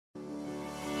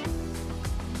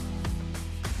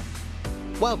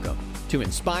Welcome to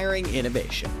Inspiring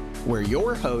Innovation, where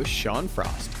your host, Sean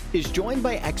Frost, is joined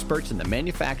by experts in the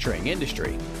manufacturing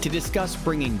industry to discuss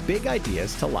bringing big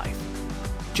ideas to life.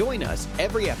 Join us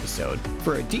every episode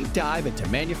for a deep dive into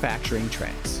manufacturing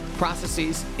trends,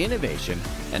 processes, innovation,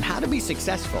 and how to be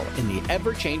successful in the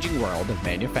ever-changing world of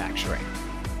manufacturing.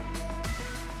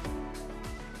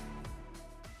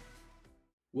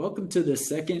 Welcome to the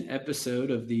second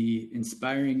episode of the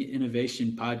Inspiring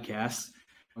Innovation podcast.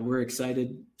 We're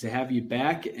excited to have you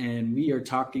back, and we are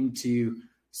talking to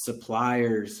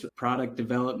suppliers, product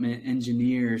development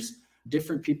engineers,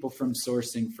 different people from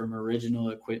sourcing, from original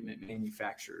equipment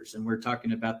manufacturers. And we're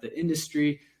talking about the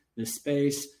industry, the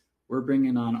space. We're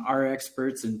bringing on our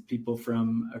experts and people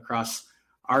from across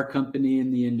our company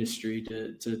and the industry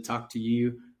to talk to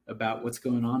you about what's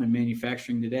going on in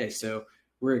manufacturing today. So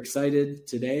we're excited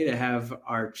today to have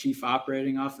our Chief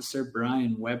Operating Officer,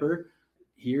 Brian Weber,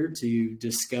 here to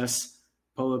discuss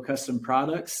Polo Custom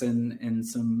Products and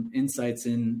some insights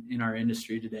in our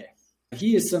industry today.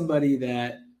 He is somebody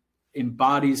that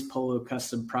embodies Polo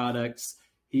Custom Products.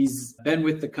 He's been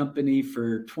with the company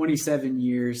for 27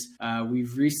 years.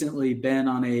 We've recently been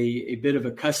on a bit of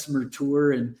a customer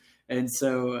tour, and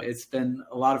so it's been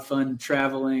a lot of fun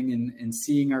traveling and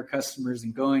seeing our customers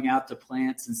and going out to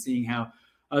plants and seeing how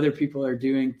other people are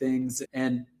doing things.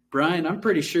 And Brian, I'm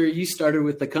pretty sure you started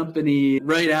with the company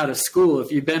right out of school,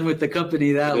 if you've been with the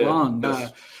company that long.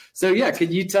 Yes. Can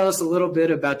you tell us a little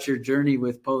bit about your journey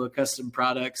with Polo Custom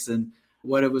Products and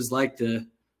what it was like to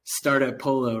start at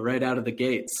Polo right out of the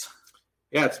gates?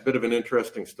 Yeah, it's a bit of an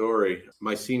interesting story.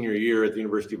 My senior year at the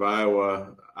University of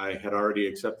Iowa, I had already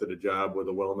accepted a job with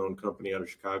a well-known company out of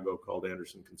Chicago called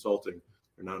Anderson Consulting.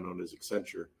 They're now known as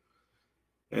Accenture.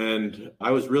 And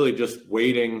I was really just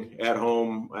waiting at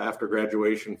home after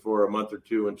graduation for a month or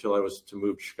two until I was to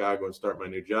move to Chicago and start my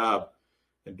new job.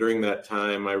 And during that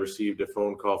time, I received a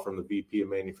phone call from the VP of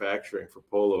manufacturing for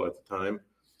Polo at the time.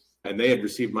 And they had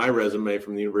received my resume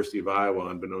from the University of Iowa,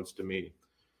 unbeknownst to me.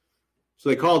 So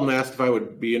they called and asked if I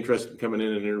would be interested in coming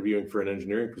in and interviewing for an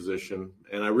engineering position.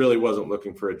 And I really wasn't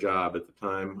looking for a job at the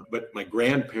time. But my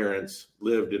grandparents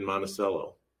lived in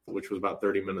Monticello, which was about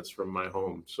 30 minutes from my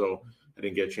home. So I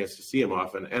didn't get a chance to see them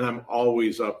often. And I'm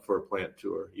always up for a plant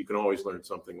tour. You can always learn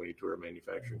something when you tour a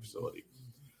manufacturing facility.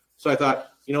 So I thought,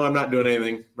 I'm not doing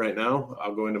anything right now.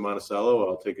 I'll go into Monticello.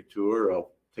 I'll take a tour.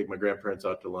 I'll take my grandparents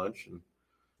out to lunch and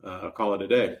I'll call it a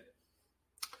day.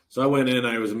 So I went in.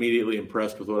 I was immediately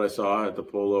impressed with what I saw at the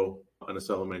Polo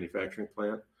Monticello manufacturing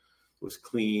plant. It was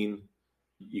clean.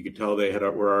 You could tell they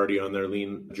were already on their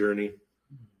lean journey.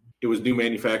 It was new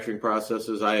manufacturing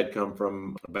processes. I had come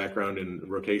from a background in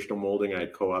rotational molding. I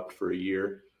had co-opted for a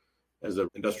year as an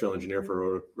industrial engineer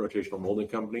for a rotational molding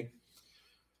company.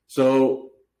 So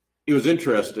it was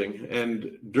interesting.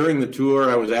 And during the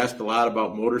tour, I was asked a lot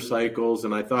about motorcycles.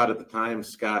 And I thought at the time,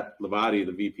 Scott Levati,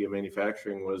 the VP of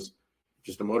manufacturing, was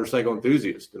just a motorcycle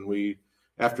enthusiast. And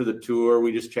after the tour,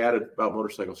 we just chatted about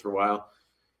motorcycles for a while.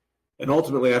 And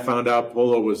ultimately, I found out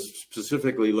Polo was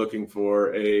specifically looking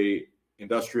for a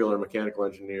industrial or mechanical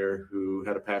engineer who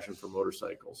had a passion for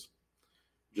motorcycles.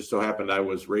 Just so happened I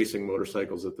was racing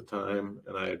motorcycles at the time,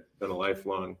 and I had been a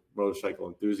lifelong motorcycle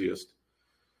enthusiast.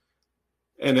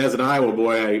 And as an Iowa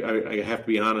boy, I have to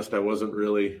be honest, I wasn't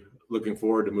really looking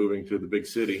forward to moving to the big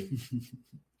city.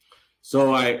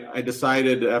 So I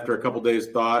decided after a couple days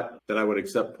thought that I would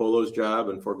accept Polo's job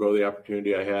and forego the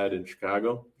opportunity I had in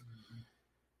Chicago.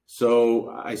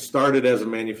 So I started as a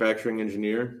manufacturing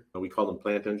engineer. We called them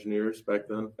plant engineers back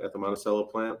then at the Monticello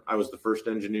plant. I was the first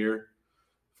engineer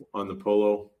on the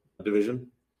Polo division.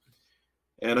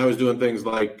 And I was doing things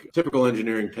like typical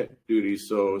engineering duties.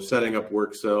 So setting up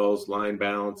work cells, line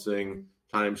balancing,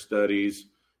 time studies,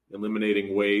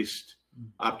 eliminating waste,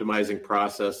 optimizing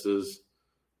processes,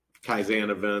 Kaizen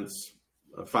events,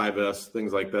 5S,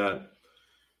 things like that.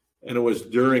 And it was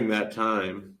during that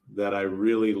time that I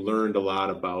really learned a lot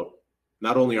about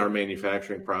not only our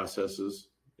manufacturing processes,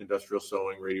 industrial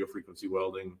sewing, radio frequency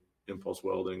welding, impulse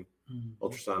welding,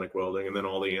 ultrasonic welding, and then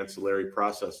all the ancillary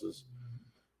processes.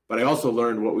 But I also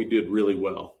learned what we did really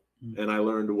well. And I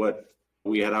learned where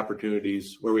we had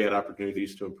opportunities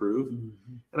to improve.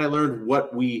 And I learned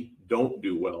what we don't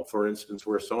do well. For instance,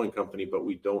 we're a sewing company, but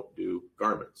we don't do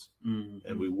garments.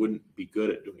 And we wouldn't be good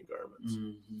at doing garments.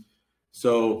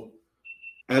 So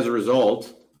as a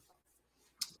result,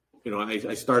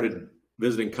 I started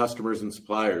visiting customers and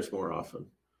suppliers more often.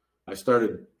 I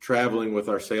started traveling with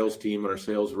our sales team and our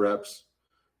sales reps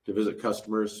to visit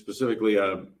customers, specifically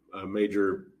a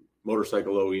major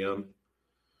motorcycle OEM.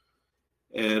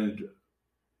 And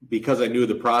because I knew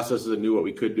the processes and knew what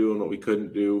we could do and what we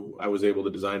couldn't do, I was able to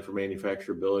design for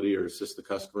manufacturability or assist the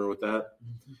customer with that.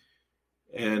 Mm-hmm.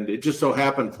 And it just so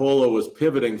happened Polo was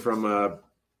pivoting from a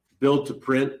build to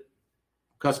print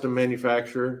custom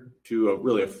manufacturer to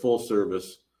really a full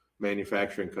service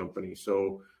manufacturing company.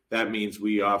 So that means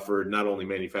we offered not only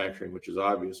manufacturing, which is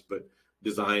obvious, but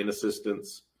design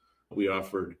assistance. We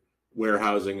offered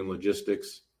warehousing and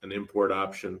logistics, an import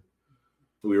option.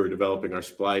 We were developing our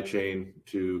supply chain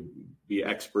to be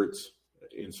experts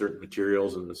in certain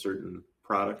materials and in certain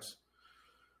products.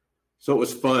 So it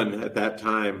was fun at that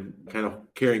time, kind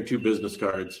of carrying two business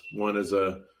cards, one as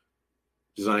a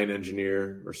design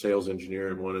engineer or sales engineer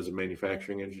and one as a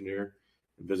manufacturing engineer,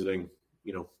 and visiting,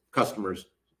 customers,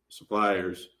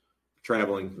 suppliers,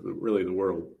 traveling really the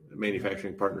world,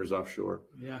 manufacturing partners offshore.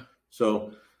 Yeah.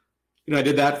 So, I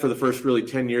did that for the first really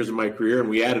 10 years of my career, and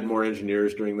we added more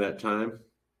engineers during that time,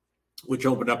 which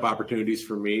opened up opportunities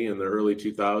for me. In the early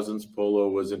 2000s, Polo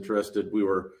was interested. We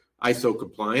were ISO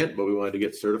compliant, but we wanted to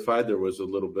get certified. There was a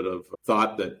little bit of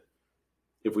thought that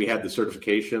if we had the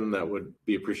certification, that would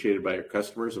be appreciated by our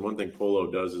customers. And one thing Polo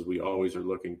does is we always are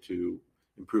looking to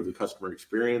improve the customer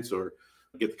experience or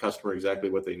get the customer exactly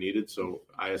what they needed. So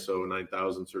ISO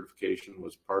 9000 certification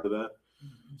was part of that.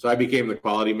 So I became the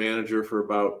quality manager for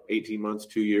about 18 months,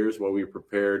 2 years, while we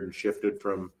prepared and shifted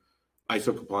from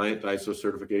ISO compliant to ISO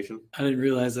certification. I didn't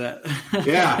realize that.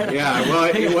 Yeah. Well,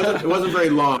 it wasn't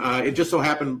very long. It just so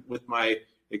happened with my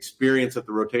experience at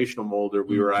the rotational molder,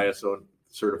 we were ISO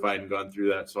certified and gone through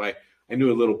that. So I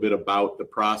knew a little bit about the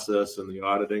process and the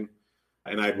auditing,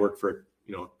 and I'd worked for,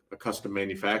 a custom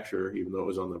manufacturer, even though it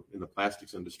was in the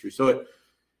plastics industry. So it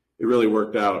really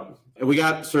worked out. And we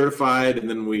got certified, and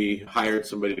then we hired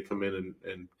somebody to come in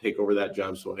and take over that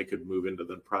job so I could move into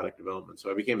the product development.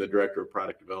 So I became the director of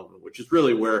product development, which is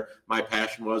really where my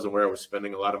passion was and where I was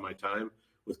spending a lot of my time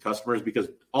with customers, because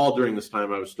all during this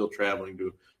time I was still traveling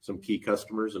to some key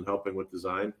customers and helping with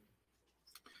design.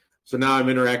 So now I'm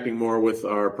interacting more with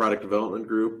our product development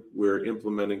group. We're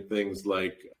implementing things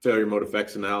like failure mode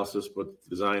effects analysis with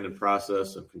design and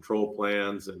process and control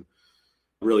plans, and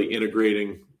really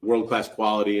integrating world-class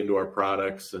quality into our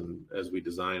products and as we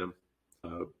design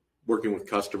them, working with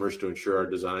customers to ensure our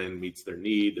design meets their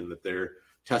need and that they're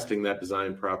testing that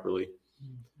design properly.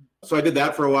 So I did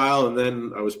that for a while, and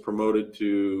then I was promoted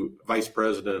to vice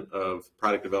president of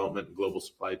product development and global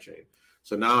supply chain.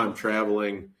 So now I'm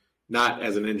traveling not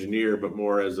as an engineer, but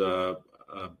more as a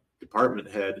department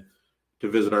head to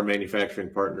visit our manufacturing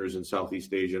partners in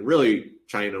Southeast Asia. And really,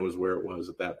 China was where it was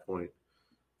at that point.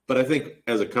 But I think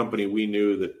as a company, we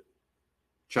knew that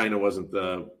China wasn't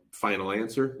the final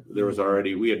answer.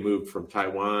 We had moved from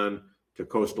Taiwan to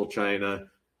coastal China,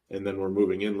 and then we're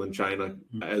moving inland China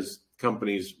as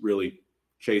companies really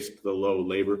chased the low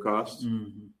labor costs.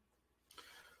 Mm-hmm.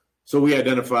 So we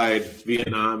identified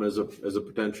Vietnam as a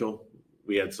potential.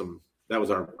 We had that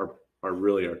was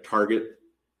our target.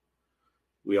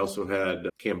 We also had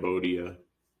Cambodia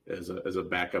as a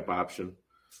backup option.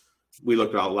 We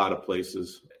looked at a lot of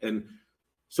places. And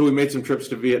so we made some trips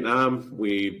to Vietnam.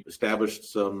 We established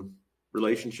some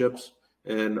relationships,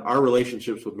 and our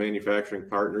relationships with manufacturing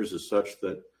partners is such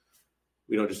that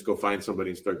we don't just go find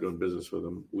somebody and start doing business with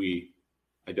them. We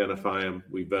identify them,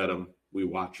 we vet them, we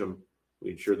watch them,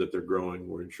 we ensure that they're growing,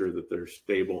 we ensure that they're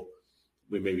stable.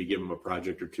 We maybe give them a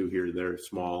project or two here or there,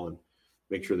 small, and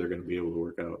make sure they're going to be able to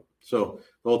work out. So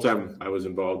the whole time I was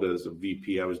involved as a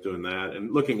VP, I was doing that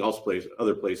and looking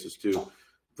other places too.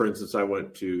 For instance, I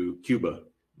went to Cuba.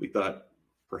 We thought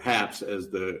perhaps as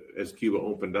Cuba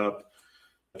opened up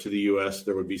to the U.S.,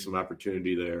 there would be some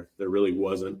opportunity there. There really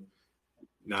wasn't.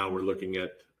 Now we're looking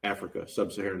at Africa,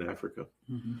 sub-Saharan Africa.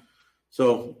 Mm-hmm.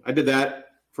 So I did that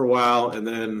for a while, and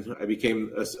then I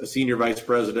became a senior vice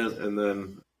president and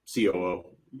then COO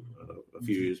a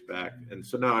few years back. And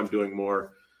so now I'm doing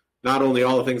more, not only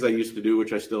all the things I used to do,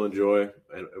 which I still enjoy,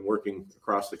 and working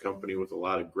across the company with a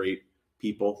lot of great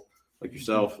people like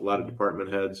yourself, a lot of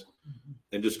department heads,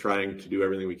 and just trying to do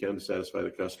everything we can to satisfy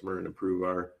the customer and improve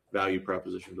our value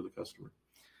proposition to the customer.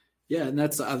 Yeah, and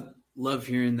I love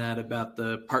hearing that about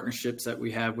the partnerships that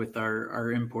we have with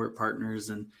our import partners,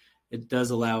 and it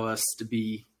does allow us to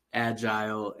be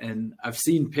agile. And I've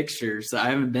seen pictures. I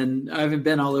haven't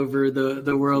been all over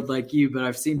the world like you, but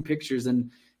I've seen pictures,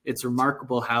 and it's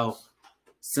remarkable how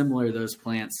similar those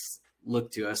plants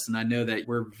look to us. And I know that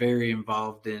we're very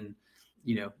involved in,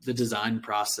 the design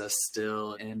process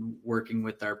still and working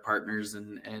with our partners,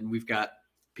 and we've got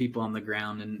people on the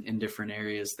ground in different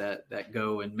areas that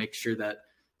go and make sure that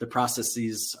the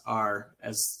processes are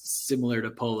as similar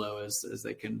to Polo as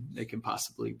they can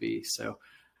possibly be. So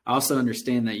I also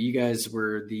understand that you guys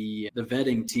were the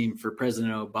vetting team for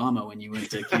President Obama when you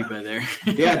went to Cuba there.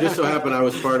 Yeah, it just so happened I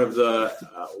was part of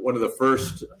one of the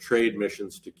first trade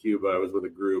missions to Cuba. I was with a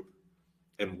group.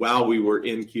 And while we were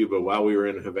in Cuba, while we were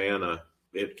in Havana,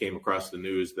 it came across the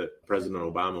news that President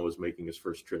Obama was making his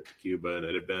first trip to Cuba. And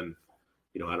it had been,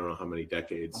 I don't know how many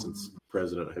decades since the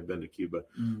president had been to Cuba.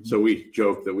 Mm-hmm. So we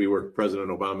joked that we were President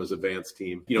Obama's advance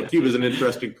team. Cuba's an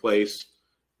interesting place,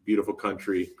 beautiful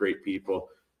country, great people,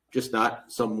 just not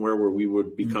somewhere where we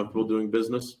would be comfortable doing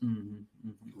business. Mm-hmm.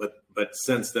 Mm-hmm. But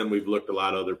since then, we've looked a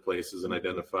lot of other places and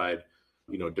identified,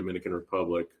 Dominican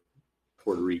Republic,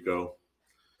 Puerto Rico,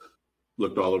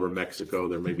 looked all over Mexico.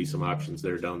 There may be some options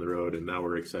there down the road. And now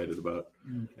we're excited about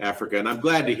Africa. And I'm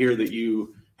glad to hear that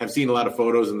you have seen a lot of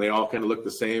photos and they all kind of look the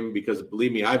same, because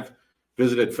believe me, I've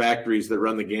visited factories that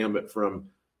run the gambit from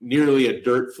nearly a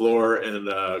dirt floor and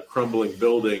a crumbling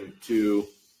building to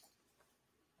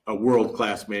a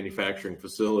world-class manufacturing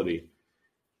facility.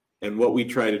 And what we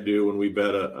try to do when we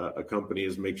vet a company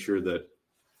is make sure that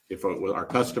if our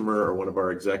customer or one of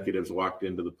our executives walked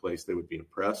into the place, they would be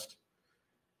impressed.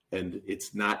 And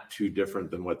it's not too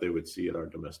different than what they would see at our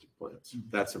domestic plants. Mm-hmm.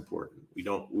 That's important.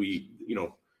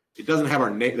 It doesn't have our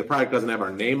name. The product doesn't have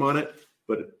our name on it,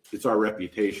 but it's our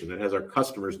reputation. It has our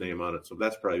customer's name on it. So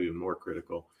that's probably even more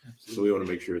critical. Absolutely. So we want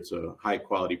to make sure it's a high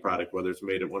quality product, whether it's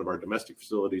made at one of our domestic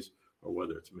facilities or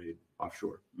whether it's made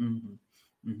offshore.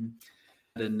 Mm-hmm.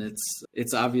 Mm-hmm. And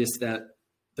it's obvious that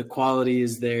the quality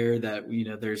is there, that,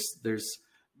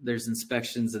 there's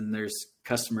inspections and there's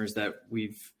customers that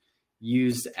we've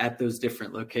used at those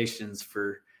different locations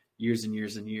for years and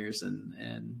years and years,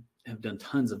 and have done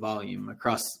tons of volume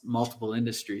across multiple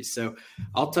industries. So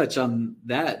I'll touch on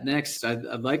that next.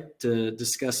 I'd like to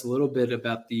discuss a little bit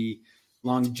about the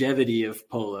longevity of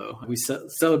Polo. We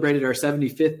celebrated our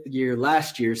 75th year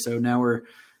last year, so now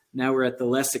we're at the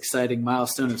less exciting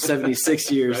milestone of 76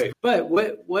 years. Right. But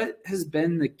what has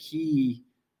been the key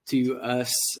to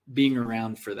us being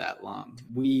around for that long?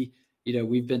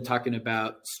 We've been talking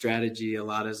about strategy a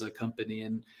lot as a company,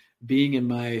 and being in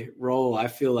my role, I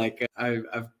feel like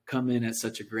I've come in at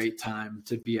such a great time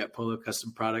to be at Polo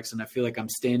Custom Products. And I feel like I'm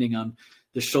standing on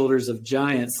the shoulders of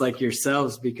giants like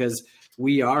yourselves, because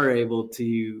we are able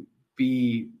to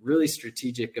be really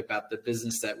strategic about the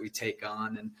business that we take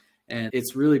on. And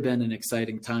it's really been an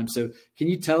exciting time. So can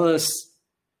you tell us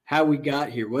how we got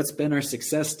here? What's been our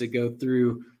success to go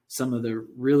through some of the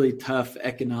really tough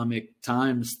economic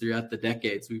times throughout the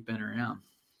decades we've been around?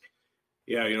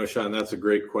 Yeah, Sean, that's a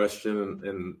great question.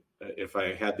 And if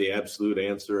I had the absolute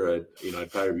answer,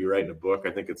 I'd probably be writing a book.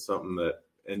 I think it's something that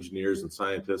engineers and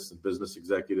scientists and business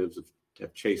executives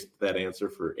have chased that answer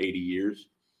for 80 years,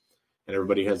 and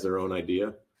everybody has their own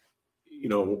idea.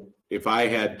 If I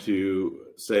had to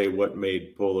say what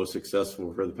made Polo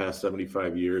successful for the past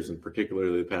 75 years, and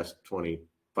particularly the past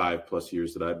 25 plus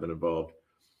years that I've been involved,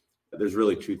 there's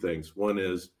really two things. One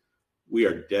is we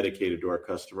are dedicated to our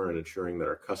customer and ensuring that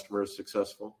our customer is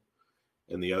successful.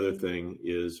 And the other thing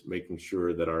is making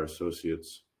sure that our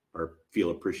associates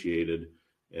feel appreciated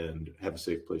and have a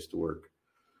safe place to work.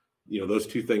 Those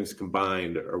two things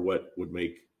combined are what would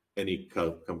make any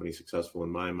company successful in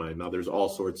my mind. Now, there's all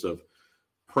sorts of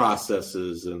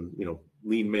processes and,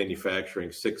 lean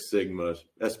manufacturing, Six Sigma,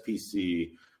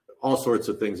 SPC, all sorts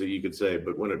of things that you could say.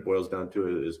 But when it boils down to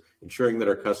it is ensuring that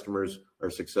our customers are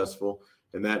successful.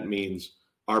 And that means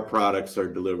our products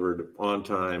are delivered on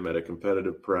time at a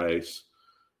competitive price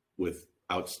with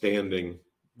outstanding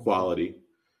quality.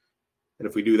 And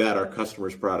if we do that, our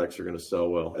customers' products are going to sell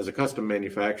well. As a custom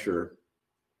manufacturer,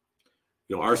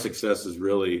 our success is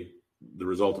really the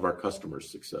result of our customers'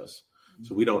 success.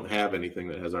 So we don't have anything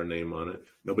that has our name on it.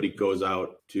 Nobody goes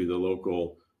out to the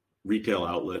local retail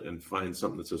outlet and finds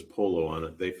something that says Polo on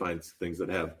it. They find things that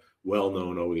have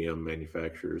well-known OEM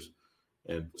manufacturers,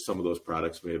 and some of those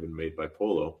products may have been made by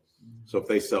Polo. So if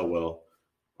they sell well,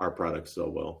 our products sell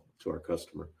well to our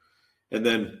customer. And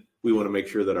then we want to make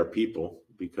sure that our people,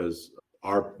 because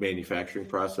our manufacturing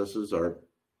processes are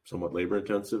somewhat labor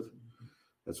intensive.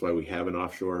 That's why we have an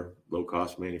offshore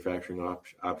low-cost manufacturing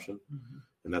option. Mm-hmm.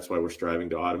 And that's why we're striving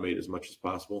to automate as much as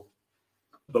possible.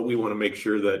 But we want to make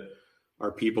sure that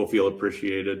our people feel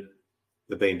appreciated,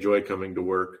 that they enjoy coming to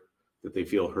work, that they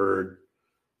feel heard.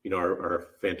 Our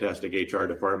fantastic HR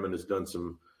department has done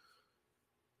some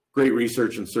great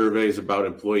research and surveys about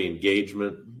employee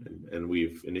engagement, and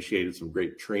we've initiated some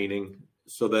great training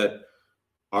so that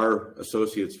our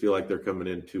associates feel like they're coming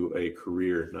into a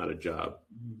career, not a job,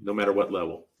 no matter what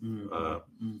level.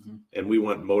 And we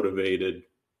want motivated,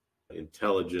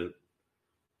 intelligent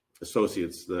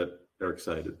associates that are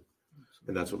excited.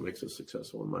 And that's what makes us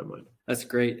successful in my mind. That's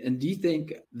great. And do you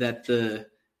think that the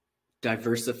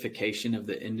diversification of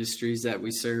the industries that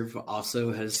we serve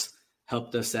also has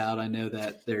helped us out? I know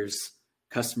that there's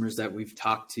customers that we've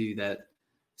talked to that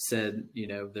said,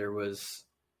 there was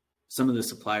some of the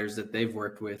suppliers that they've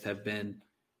worked with had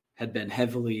been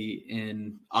heavily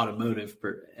in automotive,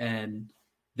 and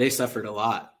they suffered a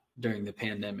lot during the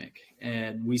pandemic.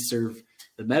 And we serve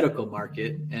the medical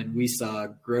market, and we saw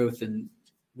growth, and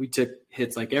we took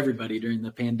hits like everybody during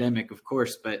the pandemic, of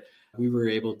course, but we were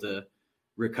able to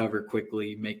recover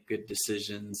quickly, make good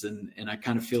decisions. And I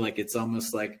kind of feel like it's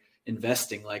almost like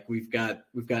investing, like we've got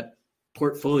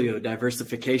portfolio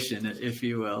diversification, if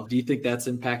you will. Do you think that's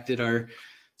impacted our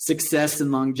success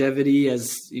and longevity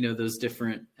as, those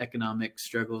different economic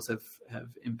struggles have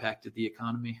impacted the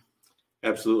economy?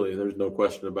 Absolutely. There's no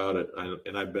question about it.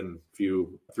 And I've been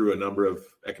through a number of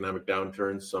economic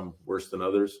downturns, some worse than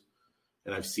others.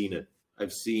 And I've seen it.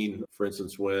 I've seen, for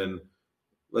instance,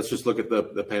 let's just look at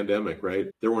the pandemic,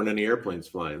 right? There weren't any airplanes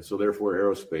flying, so therefore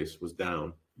aerospace was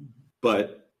down.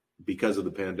 But because of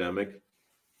the pandemic,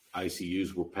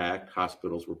 ICUs were packed,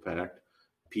 hospitals were packed,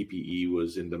 PPE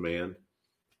was in demand,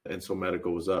 and so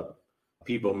medical was up.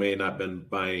 People may not have been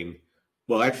buying.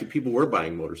 Well, actually, people were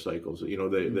buying motorcycles. They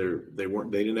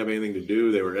didn't have anything to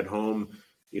do. They were at home.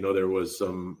 There was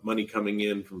some money coming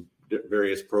in from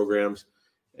various programs,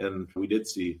 and we did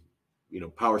see,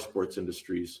 power sports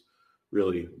industries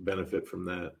really benefit from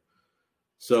that.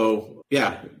 So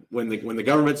yeah, when the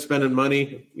government's spending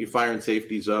money, fire and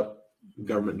safety's up,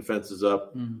 government defense is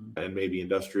up, and maybe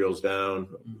industrial's down.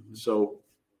 So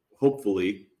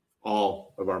hopefully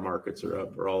all of our markets are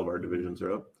up, or all of our divisions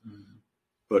are up.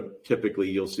 But typically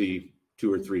you'll see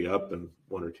 2 or 3 up and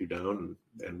 1 or 2 down,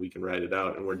 and we can ride it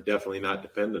out. And we're definitely not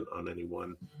dependent on any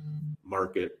one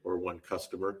market or one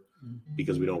customer,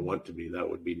 because we don't want to be. That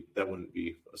wouldn't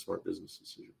be a smart business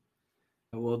decision.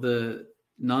 Well, the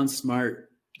non-smart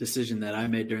decision that I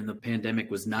made during the pandemic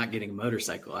was not getting a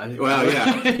motorcycle. You got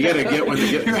to get when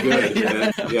the getting's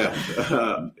good.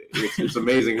 Yeah. It's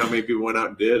amazing how many people went out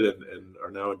and did and are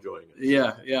now enjoying it.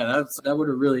 Yeah. That would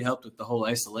have really helped with the whole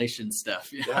isolation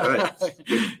stuff. Yeah, right.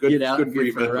 Good, get out and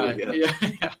good for a ride. Yeah.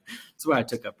 That's why I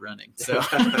took up running.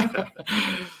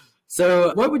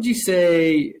 So what would you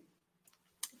say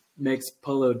makes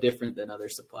Polo different than other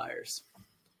suppliers?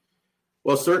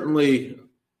 Well, certainly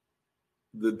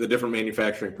the different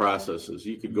manufacturing processes.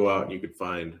 You could go out and you could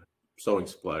find sewing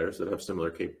suppliers that have similar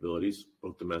capabilities,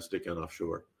 both domestic and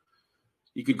offshore.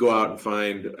 You could go out and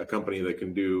find a company that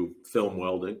can do film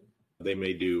welding. They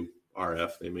may do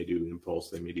RF, they may do impulse,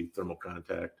 they may do thermal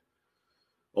contact,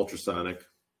 ultrasonic,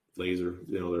 laser,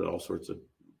 there are all sorts of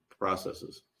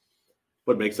processes.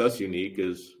 What makes us unique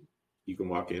is you can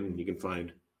walk in and you can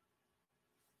find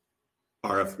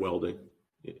RF welding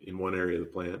in one area of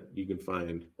the plant. You can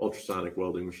find ultrasonic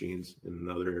welding machines in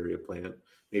another area of the plant.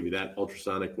 Maybe that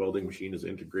ultrasonic welding machine is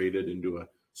integrated into a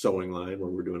sewing line where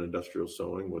we're doing industrial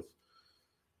sewing with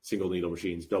single needle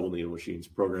machines, double needle machines,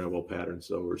 programmable pattern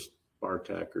sewers, bar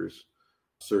tackers,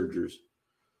 sergers.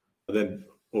 And then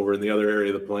over in the other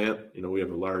area of the plant, we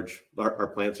have our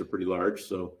plants are pretty large.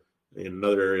 So in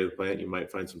another area of the plant, you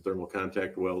might find some thermal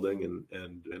contact welding,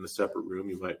 and in a separate room,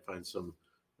 you might find some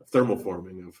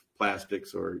thermoforming of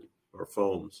plastics or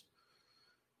foams.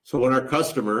 So when our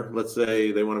customer, let's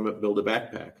say they want to build a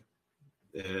backpack,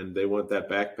 and they want that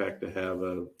backpack to have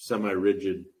a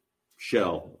semi-rigid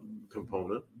shell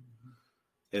component,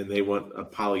 and they want a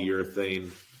polyurethane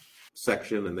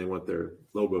section, and they want their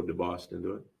logo embossed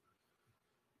into it.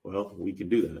 Well, we can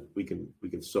do that. We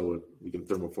can sew it. We can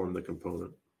thermoform the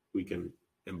component. We can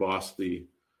emboss the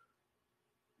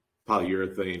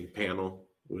polyurethane panel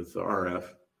with RF,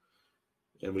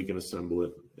 and we can assemble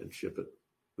it and ship it.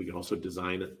 We can also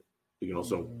design it. We can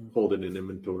also hold it in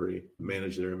inventory,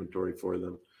 manage their inventory for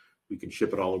them. We can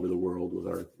ship it all over the world with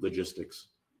our logistics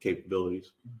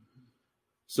capabilities.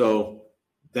 So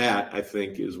that, I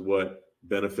think, is what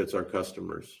benefits our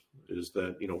customers, is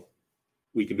that,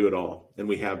 we can do it all, and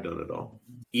we have done it all.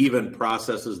 Even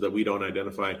processes that we don't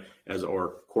identify as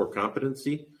our core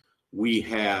competency, we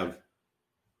have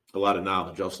a lot of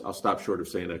knowledge. I'll stop short of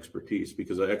saying expertise,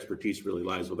 because our expertise really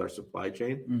lies with our supply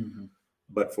chain.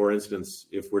 But for instance,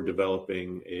 if we're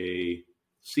developing a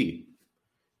seat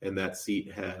and that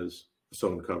seat has a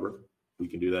sewn cover, we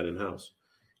can do that in-house.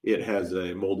 It has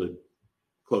a molded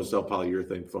closed cell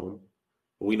polyurethane foam.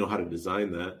 We know how to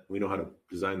design that. We know how to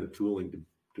design the tooling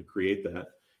to create that.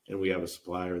 And we have a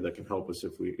supplier that can help us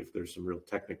if there's some real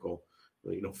technical,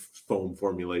 foam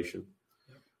formulation.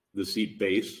 The seat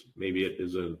base, maybe it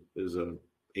is a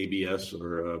ABS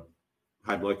or a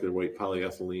high molecular weight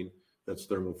polyethylene that's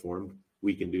thermoformed.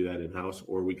 We can do that in-house,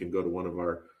 or we can go to one of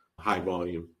our high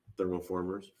volume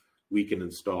thermoformers. We can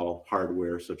install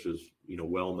hardware such as,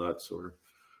 well nuts or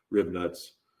rib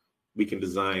nuts. We can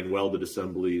design welded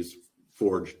assemblies,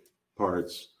 forged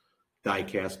parts, die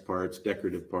cast parts,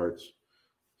 decorative parts.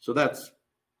 So that's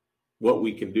what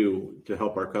we can do to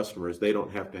help our customers. They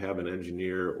don't have to have an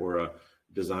engineer or a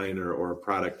designer or a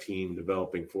product team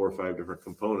developing 4 or 5 different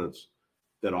components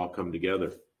that all come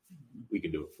together. We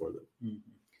can do it for them. Mm-hmm.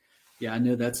 Yeah, I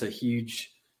know that's a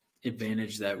huge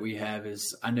advantage that we have.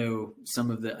 Is I know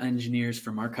some of the engineers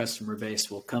from our customer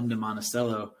base will come to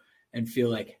Monticello and feel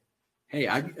like, hey,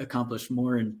 I accomplished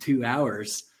more in 2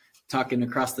 hours talking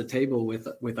across the table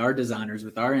with our designers,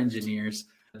 with our engineers,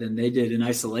 than they did in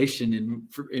isolation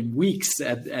in weeks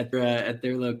at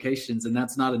their locations. And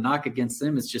that's not a knock against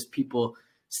them. It's just people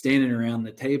standing around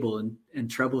the table and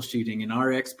troubleshooting, and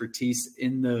our expertise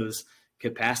in those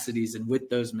capacities and with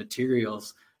those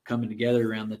materials coming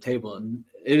together around the table. And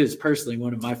it is personally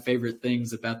one of my favorite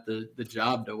things about the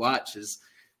job to watch, is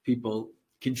people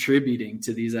contributing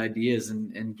to these ideas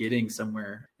and getting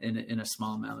somewhere in a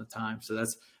small amount of time. So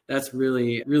that's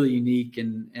really, really unique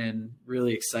and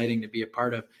really exciting to be a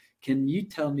part of. Can you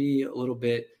tell me a little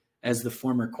bit, as the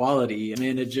former quality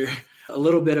manager, a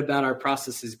little bit about our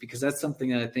processes? Because that's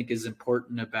something that I think is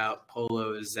important about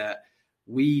Polo, is that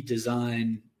we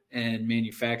design and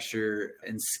manufacture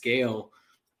and scale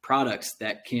products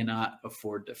that cannot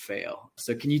afford to fail.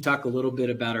 So can you talk a little bit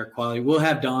about our quality? We'll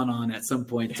have Dawn on at some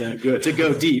point to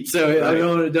go deep. So right.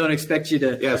 I don't expect you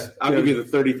to. Yes, I'll give you the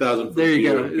 30,000. There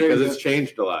you go. Because it's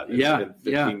changed a lot. It's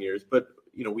been 15 years. But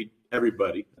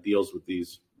everybody deals with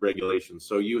these regulations.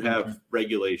 So you have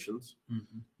regulations,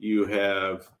 you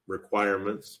have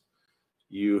requirements,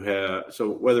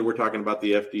 so whether we're talking about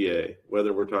the FDA,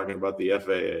 whether we're talking about the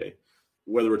FAA,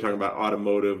 whether we're talking about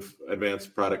automotive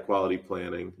advanced product quality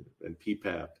planning and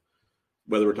PPAP,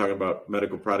 whether we're talking about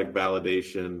medical product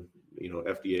validation,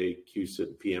 FDA, QSIT,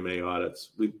 and PMA audits,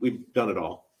 we've done it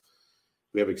all.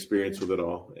 We have experience with it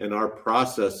all. And our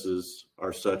processes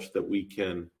are such that we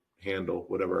can handle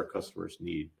whatever our customers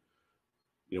need.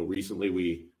 Recently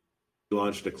we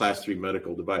launched a Class 3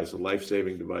 medical device, a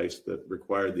life-saving device that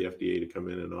required the FDA to come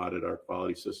in and audit our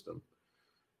quality system.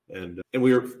 And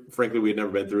we had never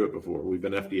been through it before. We've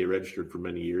been FDA registered for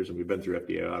many years, and we've been through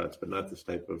FDA audits, but not this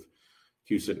type of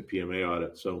QSIT and PMA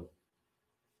audit. So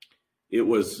it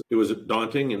was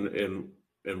daunting,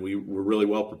 and we were really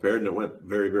well prepared, and it went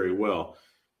very, very well.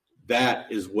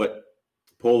 That is what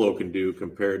Polo can do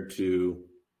compared to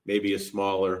maybe a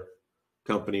smaller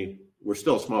company. We're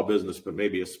still a small business, but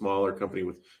maybe a smaller company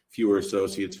with fewer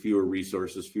associates, fewer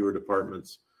resources, fewer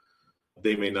departments.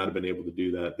 They may not have been able to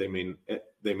do that. They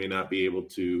may not be able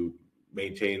to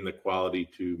maintain the quality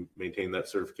to maintain that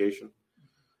certification.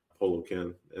 Polo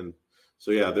can. And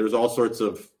so, there's all sorts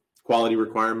of quality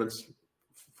requirements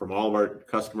from all of our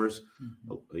customers,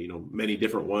 many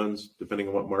different ones, depending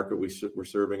on what market we're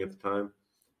serving at the time.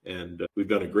 And we've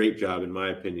done a great job, in my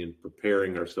opinion,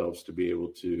 preparing ourselves to be able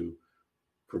to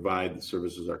provide the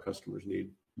services our customers need.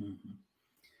 Mm-hmm.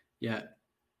 Yeah,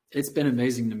 it's been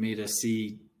amazing to me to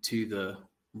see to the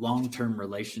long-term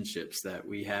relationships that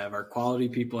we have, our quality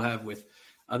people have with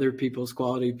other people's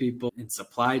quality people in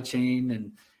supply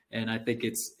chain. And I think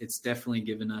it's definitely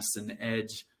given us an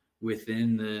edge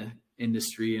within the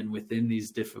industry and within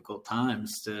these difficult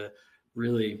times to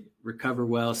really recover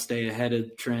well, stay ahead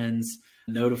of trends,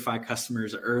 notify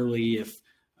customers early if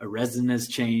a resin has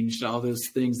changed, all those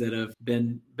things that have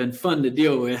been fun to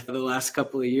deal with the last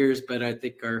couple of years, but I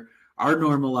think are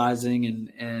normalizing,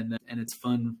 and it's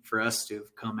fun for us to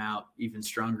have come out even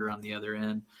stronger on the other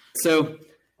end. So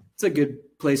it's a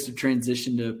good place to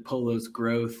transition to Polo's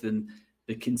growth and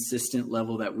the consistent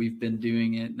level that we've been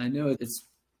doing it. And I know it's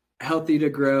healthy to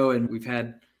grow, and we've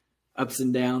had ups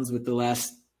and downs with the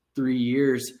last 3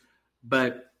 years,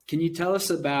 but can you tell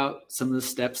us about some of the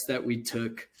steps that we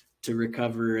took to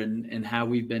recover and how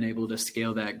we've been able to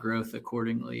scale that growth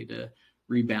accordingly to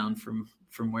rebound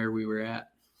from where we were at?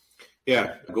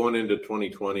 Yeah, going into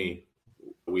 2020,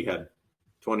 we had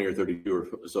 20 or 30 fewer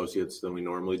associates than we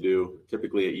normally do.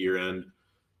 Typically at year end,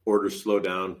 orders slow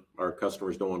down. Our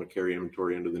customers don't want to carry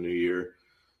inventory into the new year.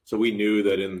 So we knew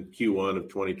that in Q1 of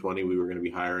 2020, we were going to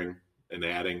be hiring and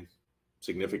adding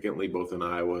significantly, both in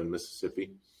Iowa and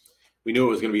Mississippi. We knew it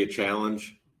was going to be a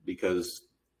challenge because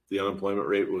the unemployment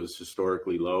rate was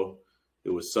historically low.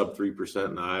 It was sub 3%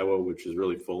 in Iowa, which is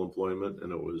really full employment,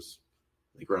 and it was,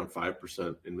 I think, around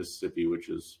 5% in Mississippi, which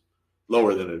is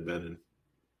lower than it had been in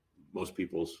most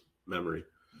people's memory.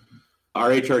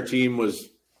 Our HR team was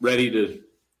ready to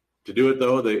do it,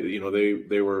 though.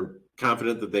 They were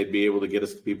confident that they'd be able to get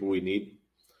us the people we need.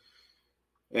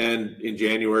 And in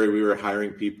January, we were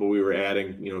hiring people. We were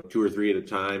adding, 2 or 3 at a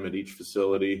time at each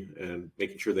facility and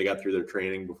making sure they got through their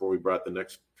training before we brought the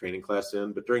next training class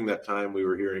in. But during that time, we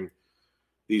were hearing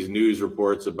these news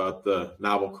reports about the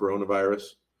novel coronavirus.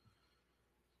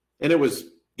 And it was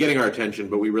getting our attention,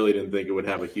 but we really didn't think it would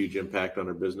have a huge impact on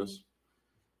our business.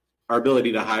 Our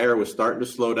ability to hire was starting to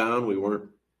slow down. We weren't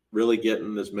really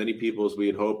getting as many people as we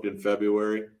had hoped in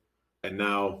February. And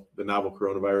now the novel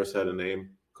coronavirus had a name,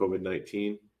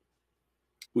 COVID-19.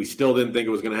 We still didn't think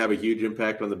it was going to have a huge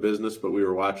impact on the business, but we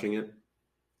were watching it.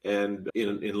 And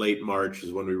in late March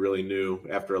is when we really knew,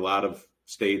 after a lot of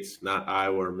states, not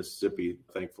Iowa or Mississippi,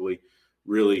 thankfully,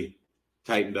 really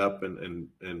tightened up and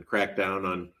cracked down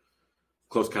on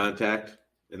close contact.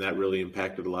 And that really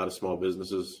impacted a lot of small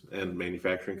businesses and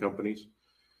manufacturing companies.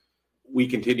 We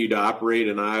continued to operate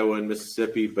in Iowa and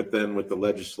Mississippi, but then with the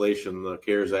legislation, the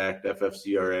CARES Act,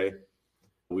 FFCRA,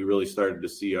 we really started to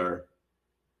see our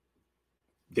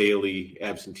daily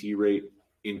absentee rate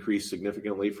increase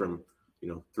significantly from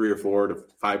 3 or 4 to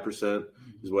 5%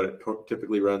 is what it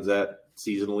typically runs at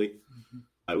seasonally.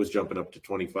 It was jumping up to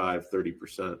 25,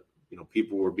 30%.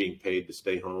 People were being paid to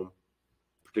stay home,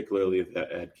 particularly if they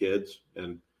had kids.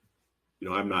 And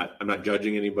I'm not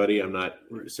judging anybody. I'm not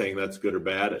saying that's good or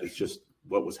bad. It's just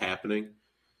what was happening.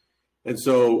 And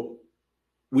so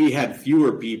we had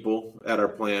fewer people at our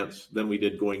plants than we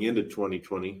did going into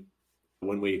 2020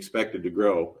 when we expected to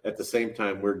grow. At the same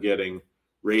time, we're getting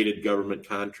rated government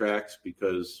contracts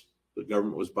because the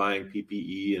government was buying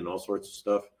PPE and all sorts of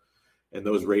stuff. And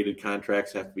those rated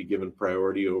contracts have to be given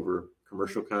priority over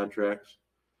commercial contracts.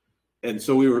 And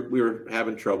so we were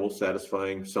having trouble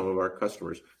satisfying some of our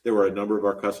customers. There were a number of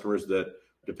our customers that,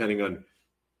 depending on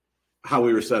how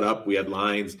we were set up, we had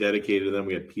lines dedicated to them.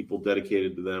 We had people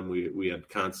dedicated to them. We had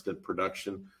constant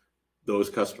production. Those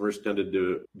customers tended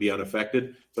to be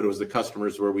unaffected, but it was the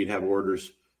customers where we'd have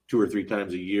orders 2 or 3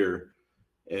 times a year.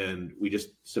 And we just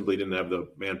simply didn't have the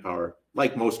manpower,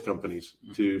 like most companies,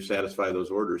 to satisfy those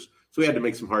orders. So we had to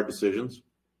make some hard decisions.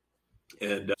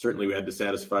 And certainly we had to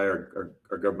satisfy our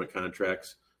government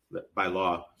contracts by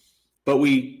law. But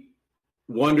we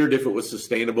wondered if it was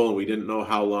sustainable, and we didn't know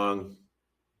how long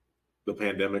the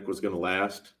pandemic was going to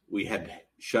last. We had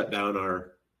shut down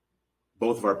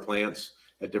both of our plants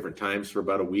at different times for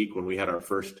about a week when we had our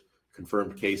first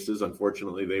confirmed cases.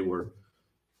 Unfortunately, they were,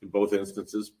 in both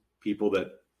instances, people that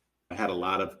had a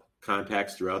lot of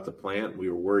contacts throughout the plant. We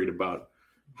were worried about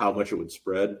how much it would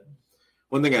spread.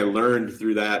 One thing I learned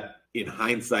through that in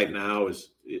hindsight now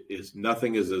is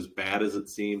nothing is as bad as it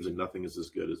seems and nothing is as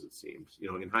good as it seems.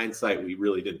 In hindsight, we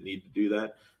really didn't need to do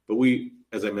that. But we,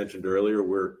 as I mentioned earlier,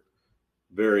 we're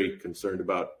very concerned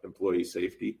about employee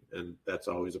safety, and that's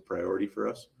always a priority for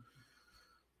us.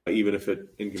 Even if it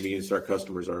inconvenienced our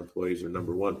customers, our employees are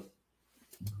number one.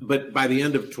 But by the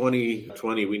end of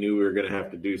 2020, we knew we were going to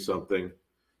have to do something,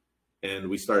 and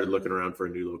we started looking around for a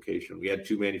new location. We had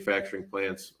 2 manufacturing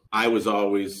plants. I was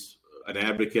always an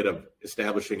advocate of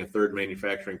establishing a 3rd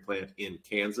manufacturing plant in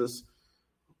Kansas,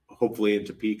 hopefully in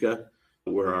Topeka,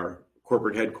 where our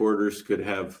corporate headquarters could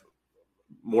have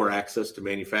more access to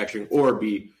manufacturing or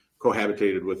be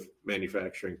cohabitated with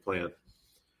manufacturing plant.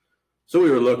 So we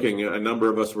were looking, a number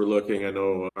of us were looking. I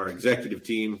know our executive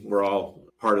team were all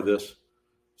part of this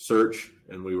search,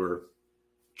 and we were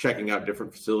checking out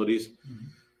different facilities. Mm-hmm.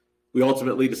 We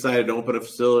ultimately decided to open a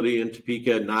facility in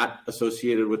Topeka, not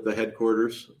associated with the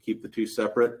headquarters, keep the 2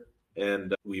 separate.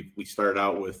 And we started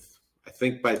out with, I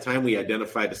think by the time we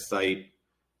identified a site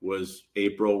was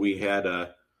April. We had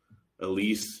a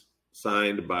lease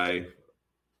signed by,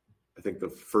 I think, the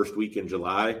first week in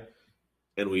July,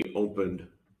 and we opened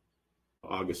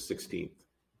August 16th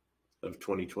of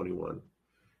 2021.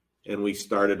 And we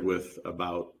started with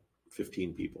about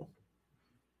 15 people.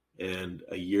 And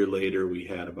a year later, we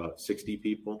had about 60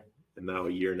 people. And now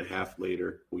a year and a half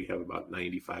later, we have about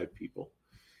 95 people.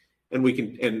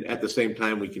 And at the same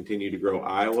time, we continue to grow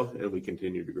Iowa and we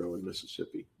continue to grow in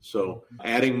Mississippi. So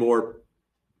adding more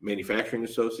manufacturing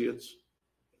associates,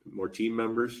 more team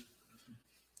members,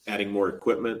 adding more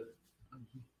equipment,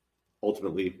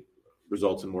 ultimately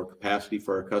results in more capacity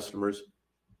for our customers,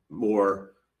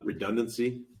 more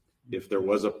redundancy. If there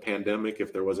was a pandemic,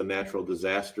 if there was a natural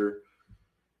disaster,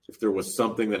 if there was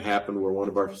something that happened where one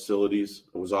of our facilities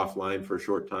was offline for a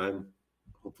short time,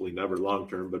 hopefully never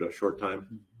long-term, but a short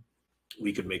time,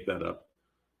 we could make that up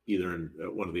either in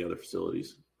one of the other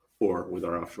facilities or with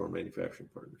our offshore manufacturing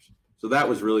partners. So that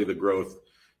was really the growth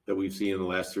that we've seen in the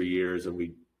last 3 years. And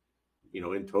we,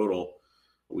 in total,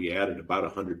 we added about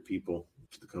 100 people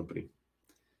to the company.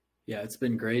 Yeah, it's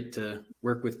been great to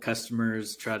work with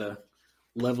customers, try to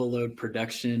level load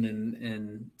production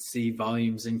and see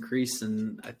volumes increase.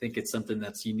 And I think it's something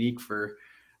that's unique for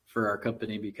our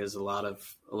company because a lot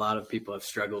of people have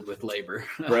struggled with labor.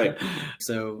 Right.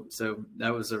 So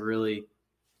that was a really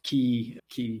key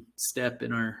step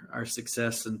in our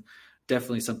success, and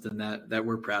definitely something that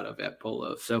we're proud of at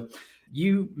Polo. So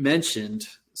you mentioned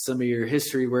some of your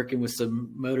history working with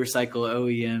some motorcycle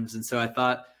OEMs, and so I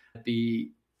thought it'd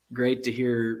be great to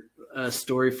hear a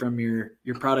story from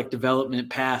your product development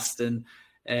past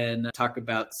and talk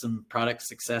about some product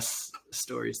success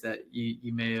stories that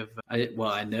you may have.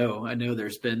 I know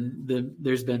there's been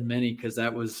many, because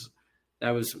that was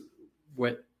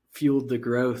what fueled the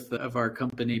growth of our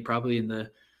company probably in the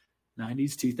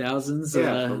 90s, 2000s,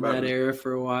 that era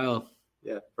for a while.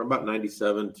 Yeah, from about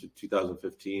 97 to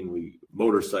 2015,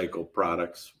 motorcycle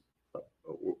products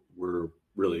were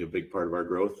really a big part of our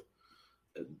growth.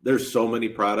 There's so many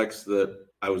products that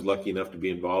I was lucky enough to be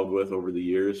involved with over the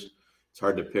years. It's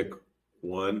hard to pick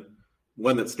one.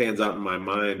 One that stands out in my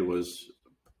mind was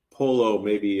Polo,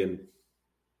 maybe in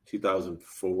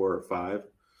 2004 or 5,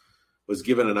 was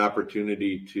given an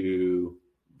opportunity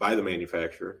by the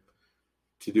manufacturer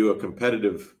to do a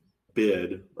competitive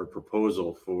bid or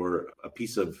proposal for a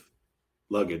piece of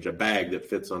luggage, a bag that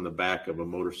fits on the back of a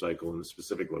motorcycle in a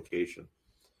specific location.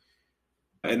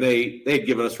 And they had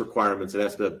given us requirements. It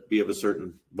has to be of a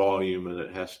certain volume, and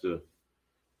it has to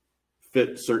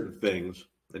fit certain things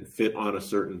and fit on a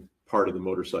certain part of the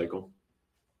motorcycle.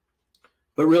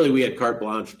 But really, we had carte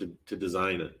blanche to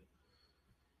design it.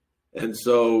 And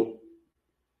so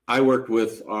I worked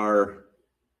with our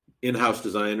in-house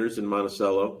designers in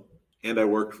Monticello, and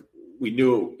we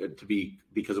knew it to be,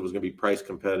 because it was going to be price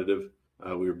competitive.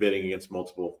 We were bidding against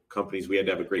multiple companies. We had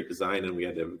to have a great design, and we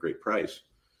had to have a great price.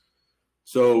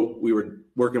 So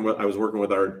I was working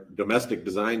with our domestic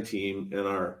design team and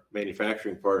our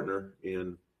manufacturing partner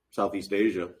in Southeast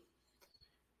Asia.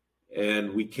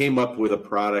 And we came up with a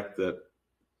product that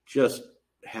just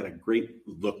had a great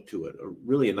look to it,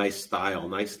 a nice style,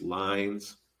 nice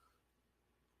lines,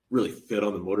 really fit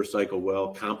on the motorcycle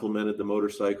well, complemented the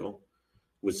motorcycle,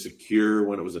 was secure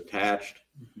when it was attached,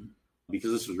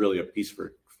 because this was really a piece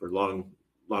for long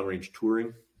range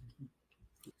touring.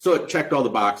 So it checked all the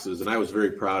boxes, and I was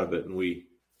very proud of it. And we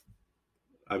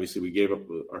gave up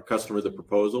our customer the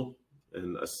proposal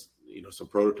and some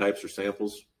prototypes or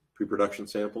samples, pre-production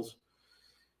samples,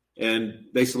 and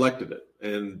they selected it.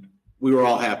 And we were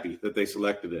all happy that they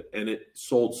selected it. And it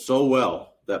sold so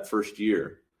well that first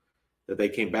year that they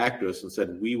came back to us and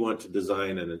said, we want to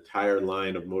design an entire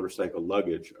line of motorcycle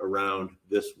luggage around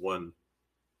this one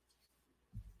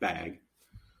bag.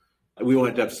 We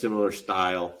wanted to have similar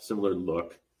style, similar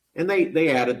look. And they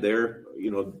added their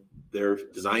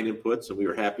design inputs, and we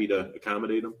were happy to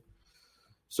accommodate them.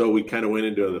 So we kind of went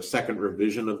into the second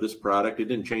revision of this product. It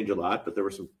didn't change a lot, but there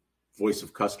were some voice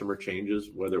of customer changes,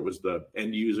 whether it was the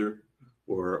end user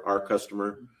or our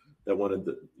customer that wanted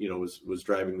was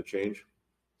driving the change.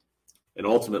 And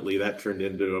ultimately that turned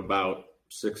into about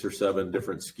 6 or 7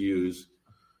 different SKUs.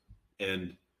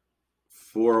 And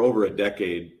for over a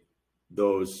decade,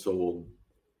 those sold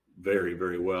very,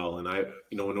 very well. And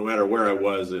no matter where I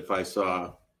was, if I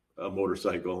saw a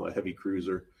motorcycle, a heavy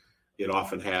cruiser, it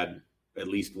often had at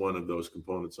least one of those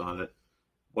components on it.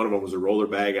 One of them was a roller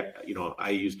bag. I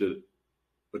used it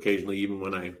occasionally, even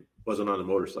when I wasn't on a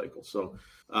motorcycle. So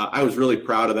I was really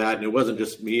proud of that. And it wasn't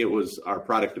just me. It was our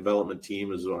product development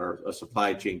team, our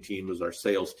supply chain team, it was our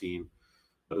sales team.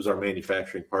 It was our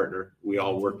manufacturing partner. We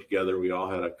all worked together. We all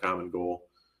had a common goal.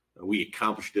 We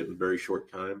accomplished it in a very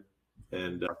short time,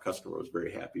 and our customer was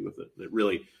very happy with it. It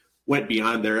really went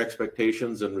beyond their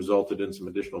expectations and resulted in some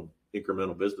additional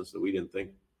incremental business that we didn't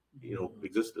think,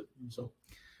 existed. So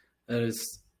that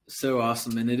is so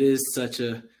awesome. And it is such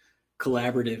a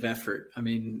collaborative effort. I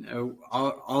mean,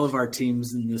 all of our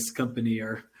teams in this company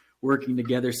are working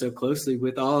together so closely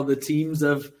with all the teams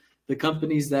of the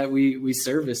companies that we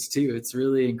service too. It's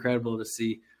really incredible to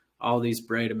see all these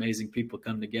bright, amazing people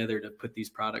come together to put these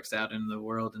products out into the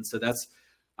world. And so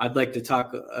I'd like to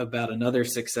talk about another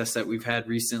success that we've had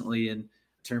recently in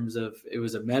terms of, it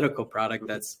was a medical product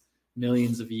that's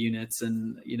millions of units.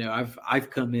 And,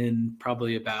 I've come in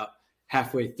probably about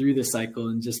halfway through the cycle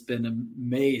and just been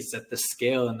amazed at the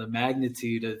scale and the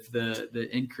magnitude of the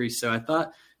increase. So I thought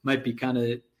it might be kind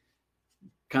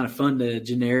of fun to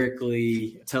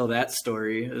generically tell that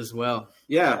story as well.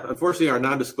 Yeah, unfortunately, our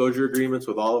non-disclosure agreements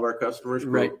with all of our customers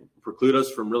preclude us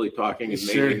from really talking and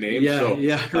naming names.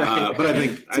 Yeah, right. But I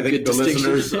think the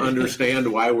listeners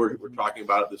understand why we're talking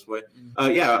about it this way.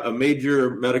 A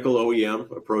major medical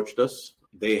OEM approached us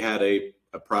They had a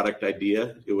product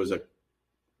idea. It was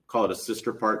call it a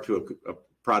sister part to a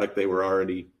product they were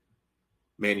already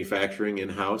manufacturing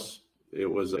in-house. It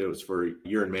was for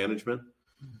urine management.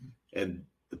 And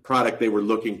the product they were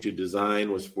looking to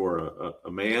design was for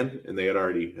a man, and they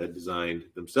had designed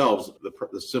themselves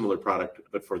the similar product,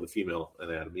 but for the female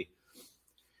anatomy.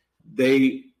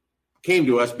 They came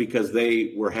to us because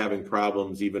they were having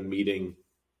problems even meeting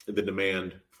the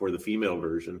demand for the female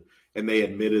version, and they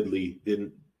admittedly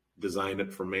didn't design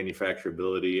it for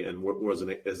manufacturability, and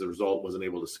as a result wasn't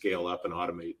able to scale up and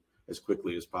automate as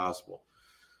quickly as possible.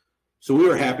 So we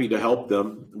were happy to help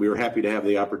them. We were happy to have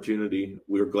the opportunity.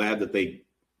 We were glad that they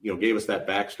gave us that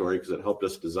backstory, because it helped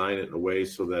us design it in a way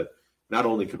so that not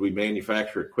only could we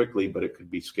manufacture it quickly, but it could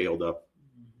be scaled up.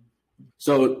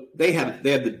 So they had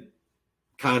the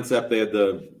concept, they had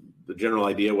the general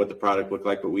idea what the product looked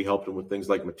like, but we helped them with things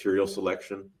like material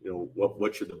selection.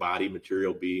 What should the body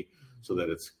material be so that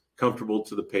it's comfortable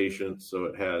to the patient, so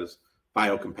it has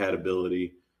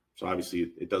biocompatibility, so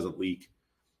obviously it doesn't leak.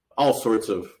 All sorts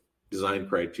of design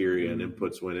criteria and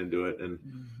inputs went into it.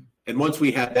 And once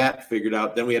we had that figured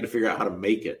out, then we had to figure out how to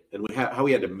make it, and how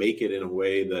we had to make it in a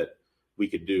way that we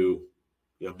could do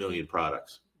 1 million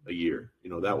products a year.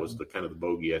 That was the kind of the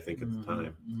bogey, I think, at the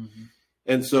time.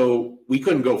 And so we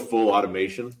couldn't go full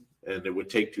automation, and it would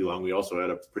take too long. We also had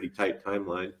a pretty tight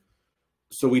timeline.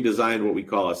 So we designed what we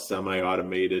call a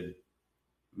semi-automated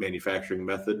manufacturing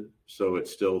method. So it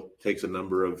still takes a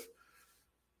number of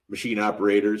machine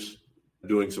operators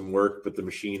doing some work, but the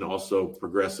machine also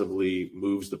progressively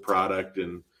moves the product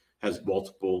and has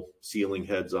multiple sealing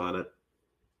heads on it.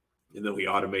 And then we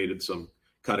automated some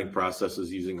cutting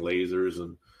processes using lasers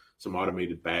and some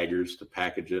automated baggers to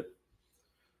package it.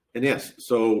 And yes,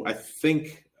 so I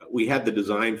think we had the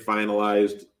design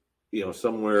finalized,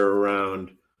 somewhere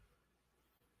around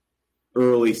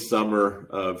early summer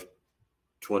of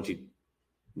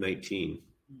 2019.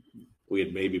 We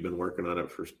had maybe been working on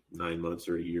it for 9 months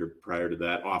or a year prior to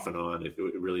that, off and on. It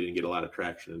really didn't get a lot of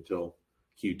traction until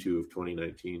Q2 of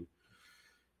 2019.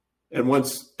 And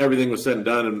once everything was said and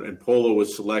done and Polo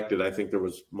was selected, I think there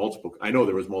was multiple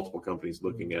companies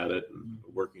looking at it and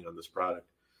working on this product.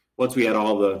 Once we had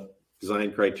all the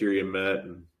design criteria met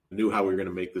and knew how we were going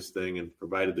to make this thing and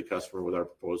provided the customer with our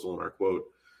proposal and our quote,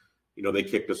 they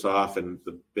kicked us off. And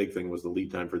the big thing was the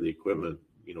lead time for the equipment,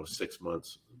 6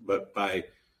 months. But by,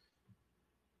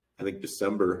 I think,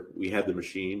 December, we had the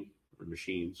machines,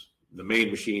 the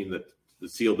main machine that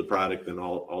sealed the product, and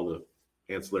all the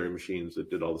ancillary machines that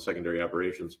did all the secondary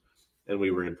operations, and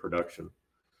we were in production.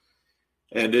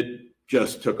 And it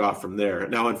just took off from there.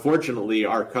 Now, unfortunately,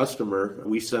 our customer,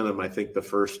 we sent them, I think, the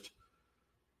first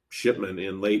shipment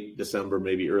in late December,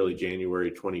 maybe early January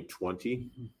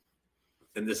 2020.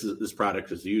 And this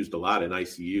product is used a lot in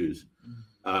ICUs,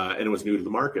 and it was new to the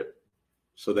market.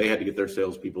 So they had to get their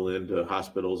salespeople into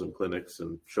hospitals and clinics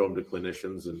and show them to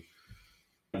clinicians and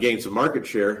gain some market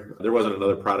share. There wasn't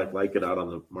another product like it out on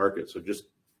the market. So just,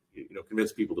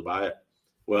 convince people to buy it.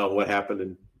 Well, what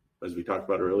happened as we talked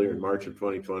about earlier, in March of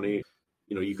 2020,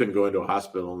 you couldn't go into a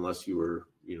hospital unless you were,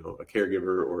 a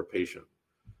caregiver or a patient.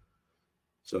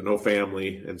 So no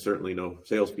family and certainly no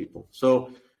salespeople.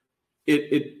 So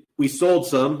we sold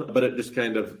some, but it just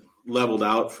kind of leveled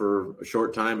out for a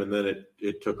short time, and then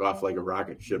it took off like a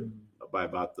rocket ship by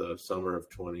about the summer of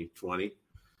 2020.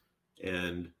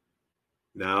 And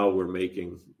now we're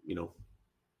making,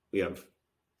 we have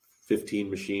 15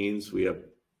 machines.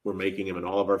 We're making them in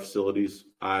all of our facilities,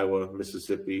 Iowa,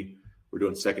 Mississippi. We're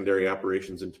doing secondary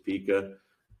operations in Topeka.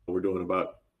 We're doing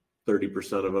about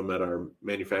 30% of them at our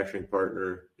manufacturing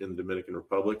partner in the Dominican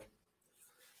Republic.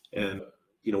 And,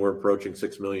 we're approaching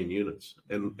 6 million units.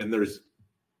 And there's,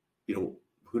 who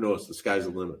knows, the sky's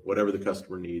the limit. Whatever the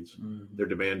customer needs, their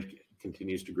demand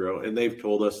continues to grow. And they've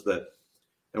told us that,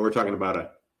 and we're talking about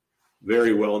a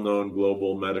very well-known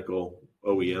global medical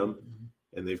OEM,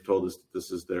 and they've told us that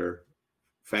this is their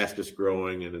fastest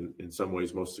growing and in some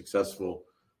ways most successful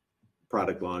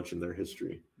product launch in their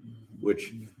history,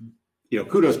 which,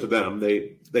 kudos to them.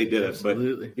 They did it.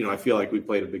 Absolutely. But, I feel like we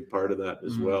played a big part of that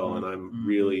as well. And I'm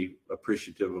really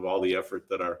appreciative of all the effort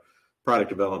that our product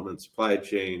development, supply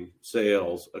chain,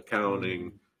 sales,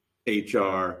 accounting,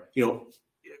 HR,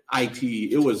 IT,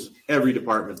 it was every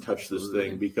department touched this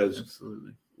thing, because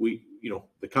we,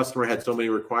 the customer had so many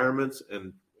requirements,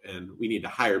 and we need to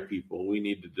hire people. We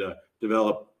needed to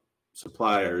develop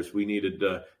suppliers. We needed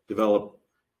to develop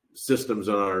systems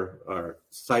on our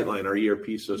Sightline, our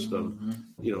ERP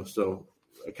system. So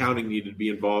accounting needed to be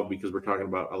involved, because we're talking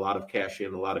about a lot of cash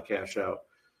in, a lot of cash out.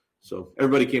 So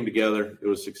everybody came together. It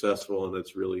was successful, and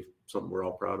it's really something we're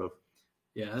all proud of.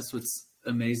 Yeah, that's what's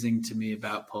amazing to me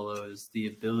about Polo is the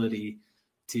ability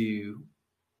to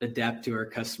adapt to our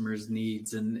customers'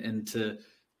 needs and to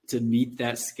meet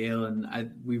that scale.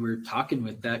 And we were talking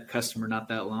with that customer not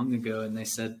that long ago, and they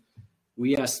said,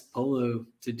 we asked Polo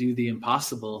to do the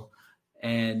impossible,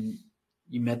 and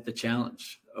you met the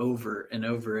challenge over and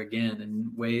over again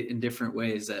in different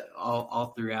ways that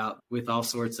all throughout, with all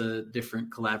sorts of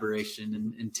different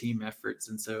collaboration and team efforts.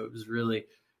 And so it was really,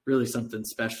 really something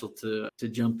special to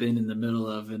jump in the middle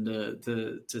of, and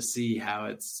to see how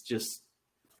it's just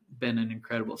been an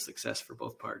incredible success for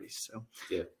both parties. So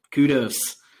yeah,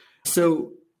 kudos.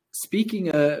 So speaking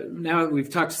now that we've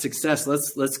talked success,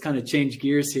 let's kind of change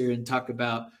gears here and talk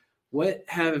about what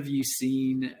have you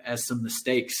seen as some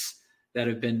mistakes that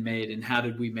have been made, and how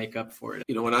did we make up for it?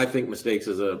 When I think mistakes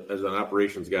as an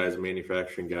operations guy, as a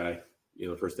manufacturing guy,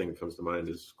 the first thing that comes to mind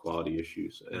is quality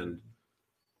issues. And,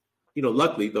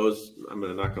 luckily those, I'm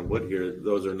going to knock on wood here,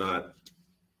 those are not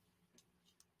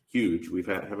huge.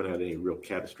 Haven't had any real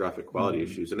catastrophic quality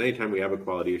issues. And anytime we have a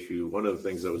quality issue, one of the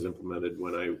things that was implemented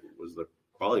when I was the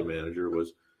quality manager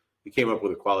was we came up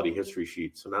with a quality history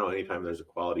sheet. So now anytime there's a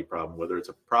quality problem, whether it's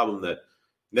a problem that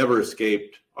never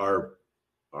escaped our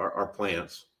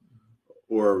plants,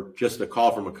 or just a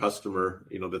call from a customer,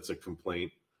 that's a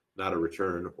complaint, not a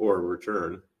return, or a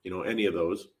return, any of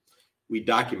those, we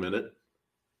document it,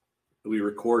 we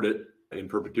record it in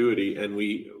perpetuity, and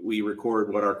we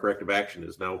record what our corrective action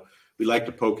is. Now, we like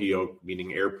to POCIO, meaning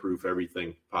airproof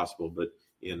everything possible, but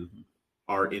in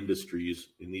our industries,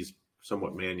 in these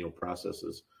somewhat manual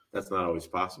processes, that's not always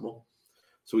possible.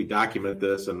 So we document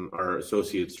this, and our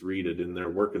associates read it in their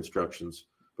work instructions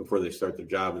before they start their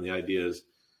job. And the idea is,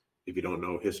 if you don't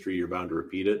know history, you're bound to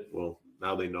repeat it. Well,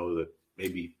 now they know that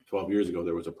maybe 12 years ago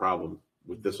there was a problem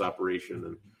with this operation,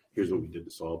 and here's what we did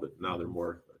to solve it. Now they're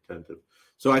more attentive.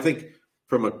 So I think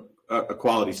from a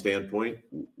quality standpoint,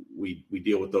 we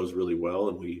deal with those really well,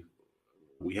 and we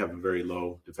have a very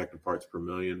low defective parts per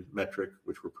million metric,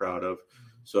 which we're proud of.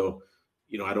 So,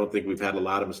 I don't think we've had a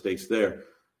lot of mistakes there.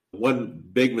 One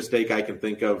big mistake I can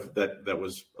think of that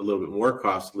was a little bit more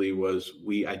costly was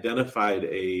we identified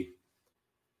a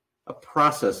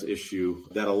process issue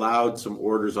that allowed some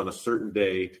orders on a certain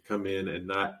day to come in and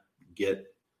not get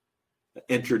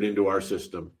entered into our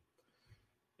system.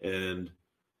 And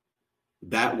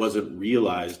that wasn't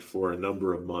realized for a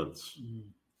number of months.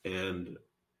 And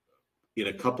in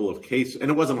a couple of cases,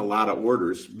 and it wasn't a lot of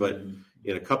orders, but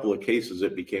in a couple of cases,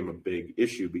 it became a big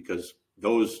issue because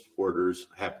those orders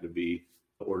happen to be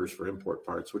orders for import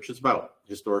parts, which is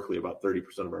historically about 30%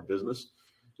 of our business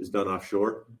is done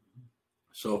offshore.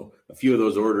 So a few of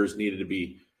those orders needed to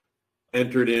be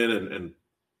entered in, and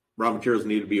raw materials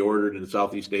need to be ordered in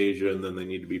Southeast Asia, and then they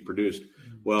need to be produced.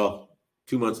 Well,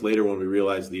 2 months later, when we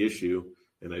realized the issue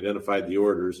and identified the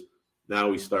orders, now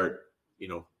we start,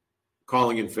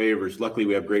 calling in favors. Luckily,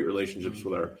 we have great relationships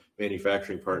with our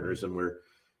manufacturing partners, and we're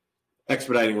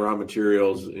expediting raw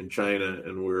materials in China,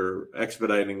 and we're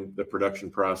expediting the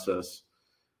production process.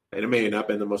 And it may have not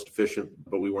been the most efficient,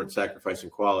 but we weren't sacrificing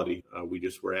quality. We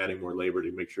just were adding more labor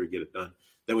to make sure we get it done.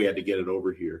 Then we had to get it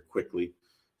over here quickly.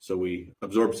 So we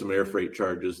absorbed some air freight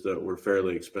charges that were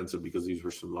fairly expensive because these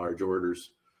were some large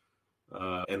orders.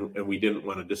 And we didn't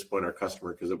want to disappoint our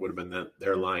customer because it would have been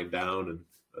their line down,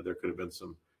 and there could have been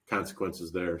some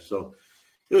consequences there. So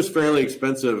it was fairly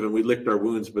expensive, and we licked our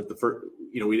wounds. But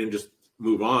we didn't just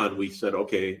move on. We said,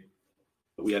 okay,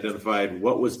 we identified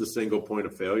what was the single point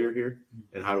of failure here,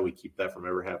 and how do we keep that from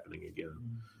ever happening again?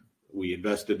 We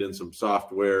invested in some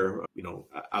software,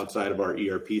 outside of our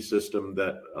ERP system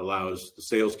that allows the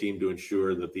sales team to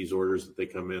ensure that these orders that they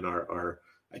come in are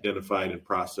identified and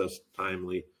processed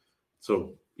timely.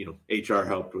 So, HR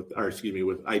helped with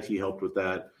IT helped with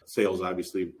that. Sales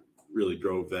obviously really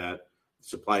drove that.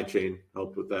 Supply chain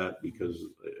helped with that because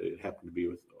it happened to be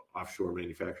with offshore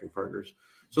manufacturing partners.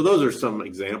 So those are some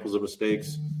examples of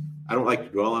mistakes. I don't like to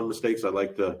dwell on mistakes. I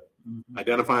like to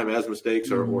identify them as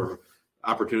mistakes or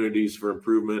opportunities for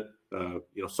improvement,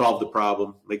 solve the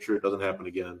problem, make sure it doesn't happen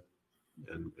again,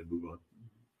 and move on.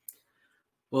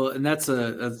 Well, and that's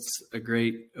a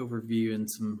great overview in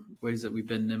some ways that we've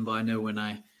been nimble. I know when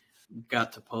I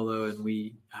got to Polo and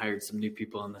we hired some new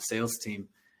people on the sales team,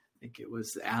 I think it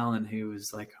was Alan who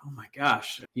was like, oh my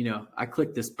gosh, I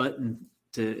clicked this button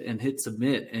and hit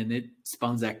submit, and it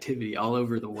spawns activity all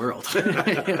over the world.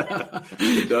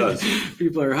 It does.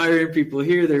 People are hiring people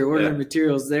here. They're ordering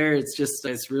materials there.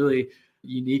 It's really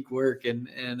unique work. And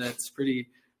it's pretty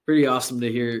awesome to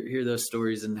hear those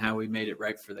stories and how we made it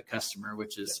right for the customer,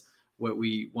 which is what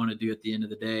we want to do at the end of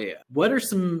the day. What are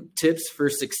some tips for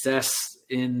success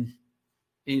in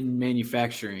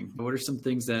manufacturing? What are some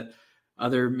things that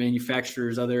other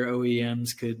manufacturers, other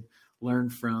OEMs could learn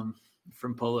from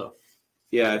Polo?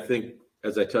 Yeah, I think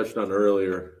as I touched on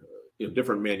earlier,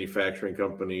 different manufacturing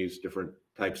companies, different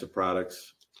types of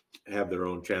products have their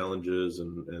own challenges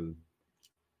and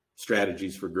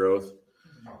strategies for growth.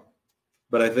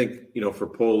 But I think, for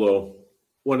Polo,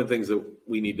 one of the things that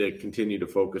we need to continue to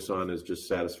focus on is just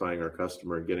satisfying our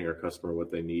customer and getting our customer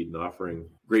what they need and offering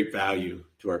great value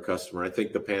to our customer. I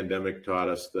think the pandemic taught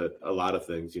us that a lot of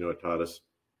things. It taught us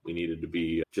we needed to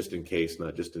be just in case,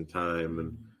 not just in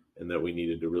time, and that we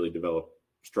needed to really develop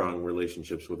strong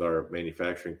relationships with our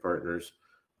manufacturing partners.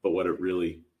 But what it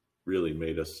really, really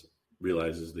made us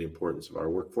realize is the importance of our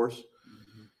workforce.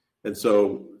 Mm-hmm. And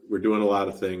so we're doing a lot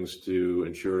of things to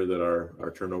ensure that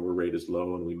our turnover rate is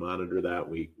low, and we monitor that.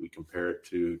 We compare it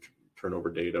to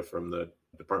turnover data from the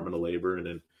Department of Labor, and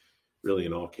then really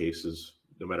in all cases,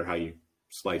 no matter how you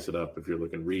slice it up, if you're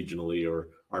looking regionally or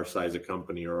our size of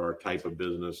company or our type of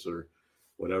business or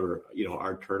whatever,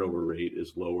 our turnover rate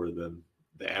is lower than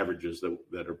the averages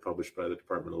that are published by the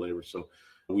Department of Labor. So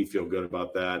we feel good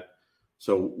about that.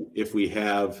 So if we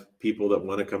have people that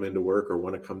want to come into work or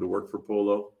want to come to work for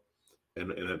Polo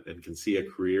and can see a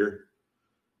career,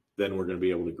 then we're going to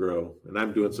be able to grow. And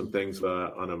I'm doing some things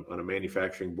on a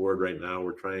manufacturing board right now.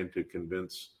 We're trying to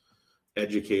convince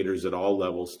educators at all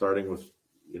levels, starting with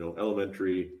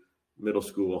elementary, middle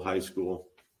school, high school.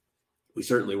 We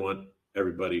certainly want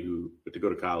everybody to go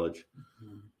to college,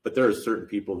 but there are certain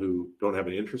people who don't have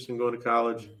any interest in going to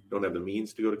college, don't have the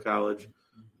means to go to college,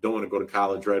 don't want to go to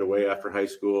college right away after high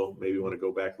school, maybe want to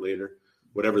go back later,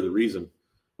 whatever the reason.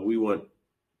 We want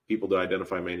people to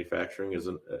identify manufacturing as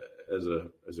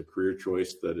a career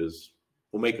choice that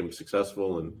will make them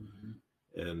successful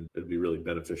and it'd be really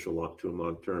beneficial to them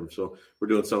long term. So we're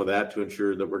doing some of that to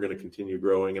ensure that we're going to continue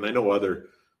growing. And I know other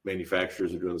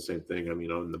manufacturers are doing the same thing. I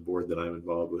mean, on the board that I'm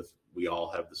involved with, we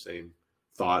all have the same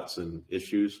thoughts and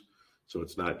issues. So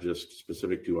it's not just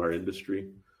specific to our industry,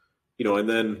 and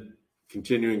then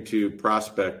continuing to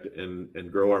prospect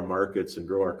and grow our markets and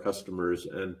grow our customers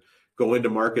and go into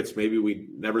markets maybe we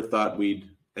never thought we'd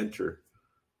enter.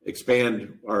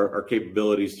 Expand our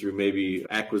capabilities through maybe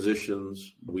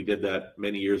acquisitions. We did that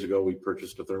many years ago. We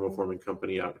purchased a thermoforming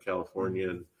company out in California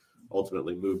and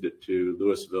ultimately moved it to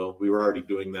Louisville. We were already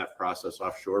doing that process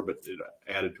offshore, but it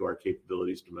added to our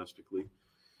capabilities domestically.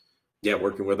 Yeah,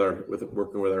 working with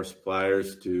our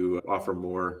suppliers to offer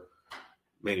more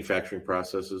manufacturing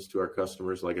processes to our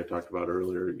customers. Like I talked about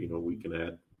earlier, we can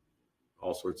add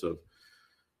all sorts of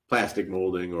plastic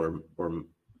molding or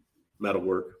metal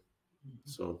work.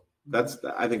 So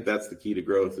I think that's the key to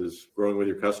growth, is growing with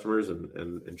your customers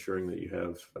and ensuring that you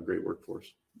have a great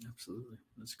workforce. Absolutely.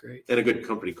 That's great. And a good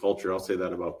company culture. I'll say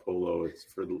that about Polo. It's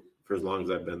for as long as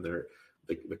I've been there,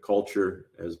 the culture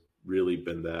has really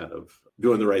been that of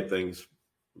doing the right things,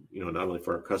 not only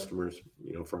for our customers,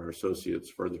 for our associates,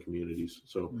 for the communities.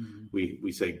 So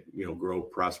we say, grow,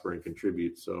 prosper, and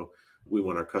contribute. So we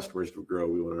want our customers to grow.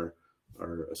 We want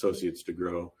our associates to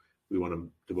grow. We want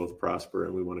them to both prosper,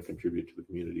 and we want to contribute to the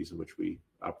communities in which we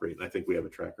operate. And I think we have a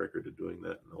track record of doing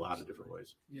that in a lot of different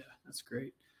ways. Yeah, that's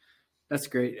great. That's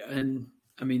great. And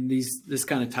I mean, this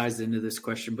kind of ties into this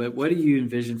question, but what do you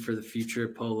envision for the future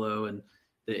of Polo and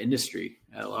the industry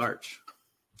at large?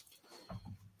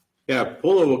 Yeah,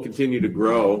 Polo will continue to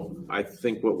grow. I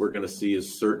think what we're going to see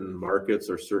is certain markets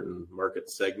or certain market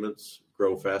segments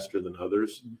grow faster than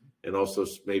others, and also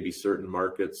maybe certain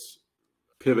markets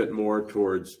pivot more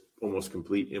towards almost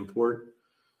complete import.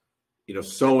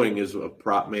 Sewing is a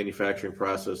manufacturing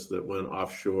process that went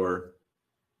offshore,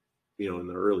 in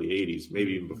the early 80s,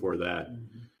 maybe even before that.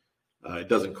 It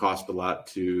doesn't cost a lot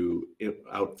to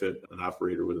outfit an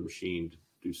operator with a machine to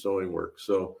do sewing work.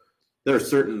 So there are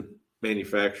certain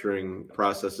manufacturing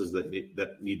processes that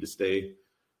need to stay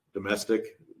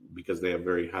domestic because they have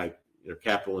very high,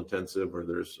 capital intensive, or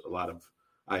there's a lot of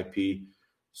IP.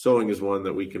 Sewing is one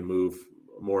that we can move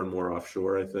more and more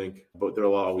offshore, I think, but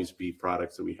there'll always be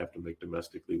products that we have to make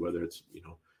domestically, whether it's,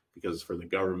 because it's for the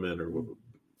government or,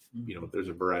 there's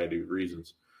a variety of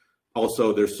reasons.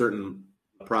 Also, there's certain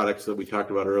products that we talked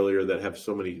about earlier that have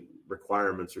so many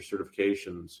requirements or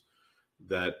certifications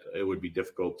that it would be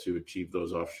difficult to achieve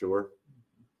those offshore.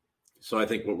 So I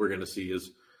think what we're going to see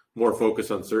is more focus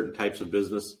on certain types of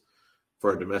business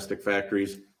for our domestic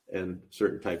factories and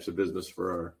certain types of business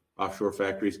for our offshore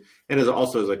factories. And as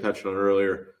I touched on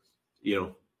earlier,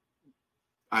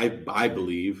 I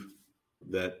believe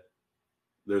that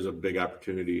there's a big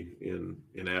opportunity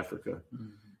in Africa,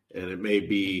 and it may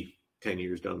be 10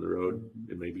 years down the road.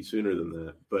 It may be sooner than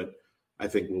that, but I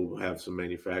think we'll have some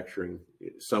manufacturing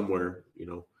somewhere,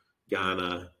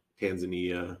 Ghana,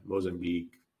 Tanzania,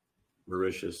 Mozambique,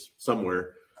 Mauritius,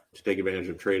 somewhere, to take advantage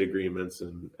of trade agreements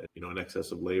and, an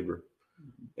excess of labor.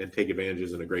 And take advantage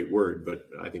isn't a great word, but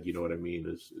I think you know what I mean,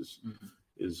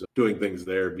 is doing things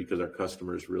there because our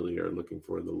customers really are looking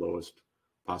for the lowest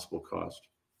possible cost.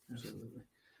 Absolutely.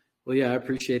 Well, yeah, I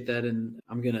appreciate that. And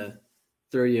I'm going to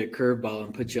throw you a curveball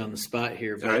and put you on the spot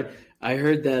here. But All right. I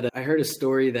heard a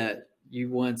story that you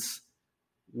once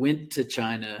went to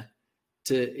China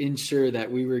to ensure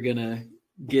that we were going to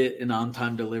get an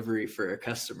on-time delivery for a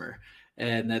customer,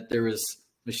 and that there was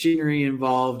machinery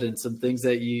involved and some things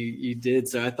that you did.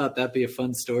 So I thought that'd be a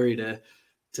fun story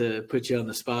to put you on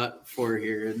the spot for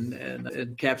here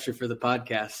and capture for the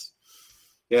podcast.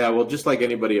 Yeah, well, just like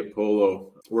anybody at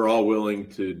Polo, we're all willing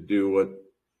to do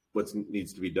what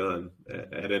needs to be done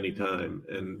at any time.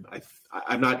 And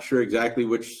I'm not sure exactly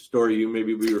which story you may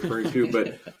be referring to,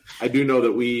 but I do know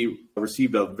that we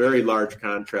received a very large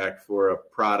contract for a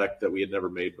product that we had never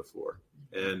made before.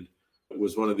 And it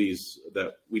was one of these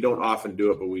that we don't often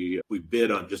do it, but we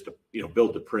bid on just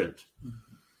build to print.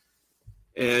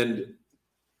 And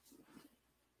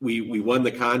we won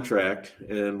the contract,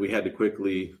 and we had to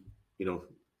quickly,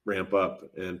 ramp up.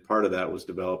 And part of that was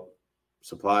develop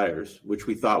suppliers, which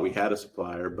we thought we had a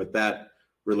supplier, but that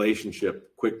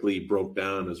relationship quickly broke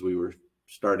down as we were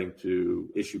starting to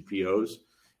issue POs,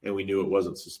 and we knew it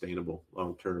wasn't sustainable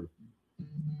long term.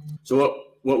 So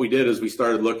what we did is we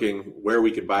started looking where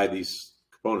we could buy these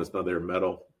components. Now they're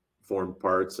metal formed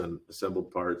parts and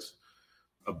assembled parts,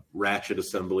 a ratchet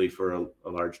assembly for a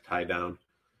large tie down.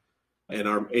 And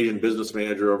our Asian business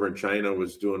manager over in China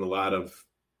was doing a lot of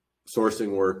sourcing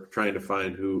work, trying to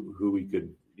find who we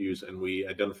could use. And we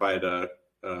identified a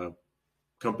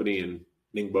company in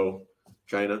Ningbo,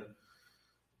 China.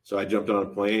 So I jumped on a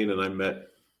plane and I met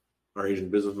our Asian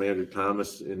business manager,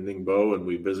 Thomas, in Ningbo, and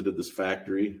we visited this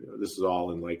factory. This is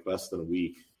all in like less than a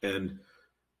week. And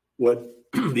what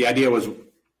the idea was,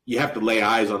 you have to lay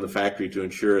eyes on the factory to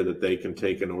ensure that they can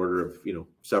take an order of,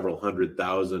 several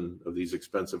 100,000 of these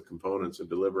expensive components and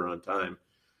deliver on time.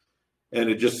 And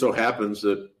it just so happens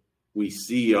that we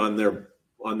see on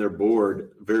their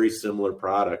board very similar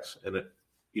products. And it,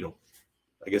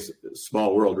 I guess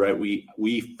small world, right?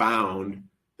 We found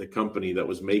the company that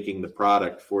was making the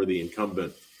product for the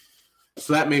incumbent.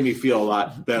 So that made me feel a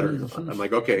lot better. I'm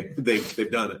like, okay,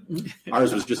 they've done it.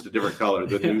 Ours was just a different color.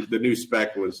 The new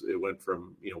spec it went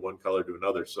from one color to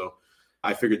another. So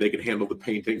I figured they could handle the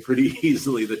painting pretty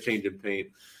easily, the change in paint.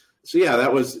 So yeah,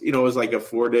 that was it was like a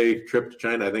 4-day trip to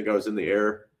China. I think I was in the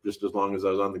air just as long as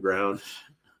I was on the ground,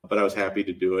 but I was happy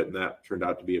to do it, and that turned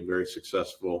out to be a very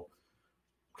successful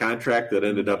contract that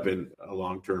ended up in a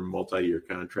long-term multi-year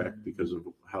contract because of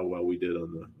how well we did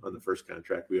on the first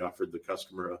contract. We offered the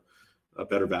customer a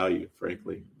better value,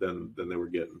 frankly, than they were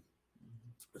getting.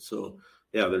 So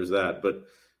yeah, there's that. But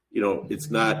it's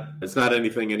not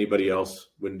anything anybody else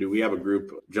wouldn't do. We have a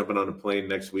group jumping on a plane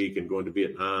next week and going to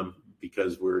Vietnam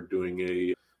because we're doing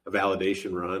a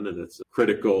validation run, and it's a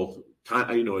critical time.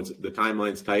 The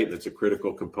timeline's tight, and it's a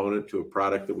critical component to a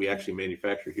product that we actually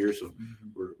manufacture here. So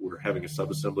we're having a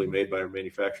subassembly made by our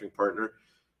manufacturing partner,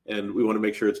 and we want to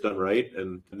make sure it's done right.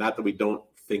 And not that we don't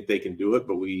think they can do it,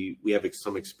 but we have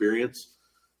some experience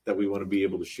that we want to be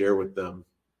able to share with them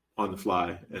on the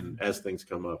fly and as things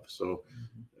come up. So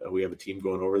we have a team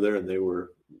going over there, and they were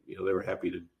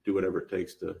happy to do whatever it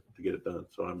takes to get it done.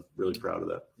 So I'm really proud of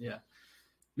that. Yeah,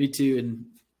 me too. And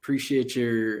appreciate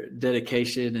your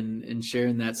dedication and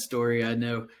sharing that story. I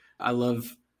know I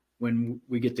love when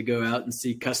we get to go out and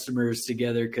see customers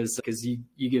together because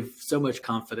you give so much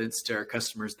confidence to our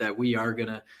customers that we are going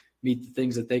to meet the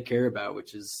things that they care about,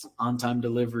 which is on-time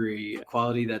delivery,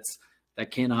 quality that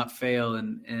cannot fail.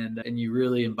 And you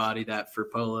really embody that for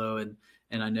Polo.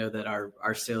 And I know that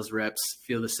our sales reps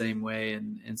feel the same way.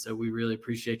 And so we really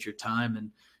appreciate your time and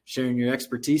sharing your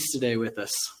expertise today with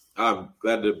us. I'm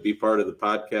glad to be part of the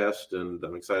podcast, and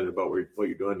I'm excited about what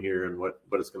you're doing here and what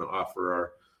it's going to offer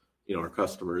our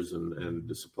customers and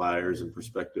the suppliers and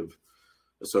prospective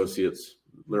associates.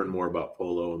 Learn more about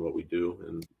Polo and what we do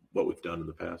and what we've done in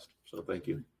the past. So thank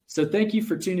you. So thank you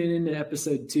for tuning in to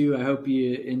episode 2. I hope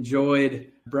you enjoyed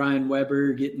Brian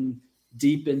Weber getting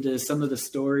deep into some of the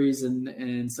stories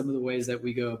and some of the ways that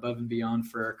we go above and beyond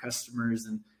for our customers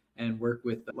and work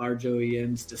with large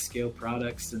OEMs to scale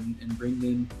products and bring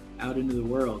them out into the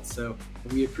world. So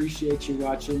we appreciate you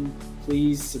watching.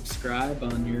 Please subscribe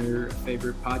on your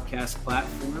favorite podcast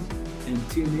platform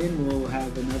and tune in. We'll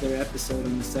have another episode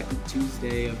on the second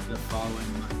Tuesday of the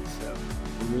following month. So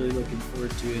we're really looking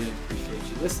forward to it and appreciate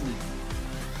you listening.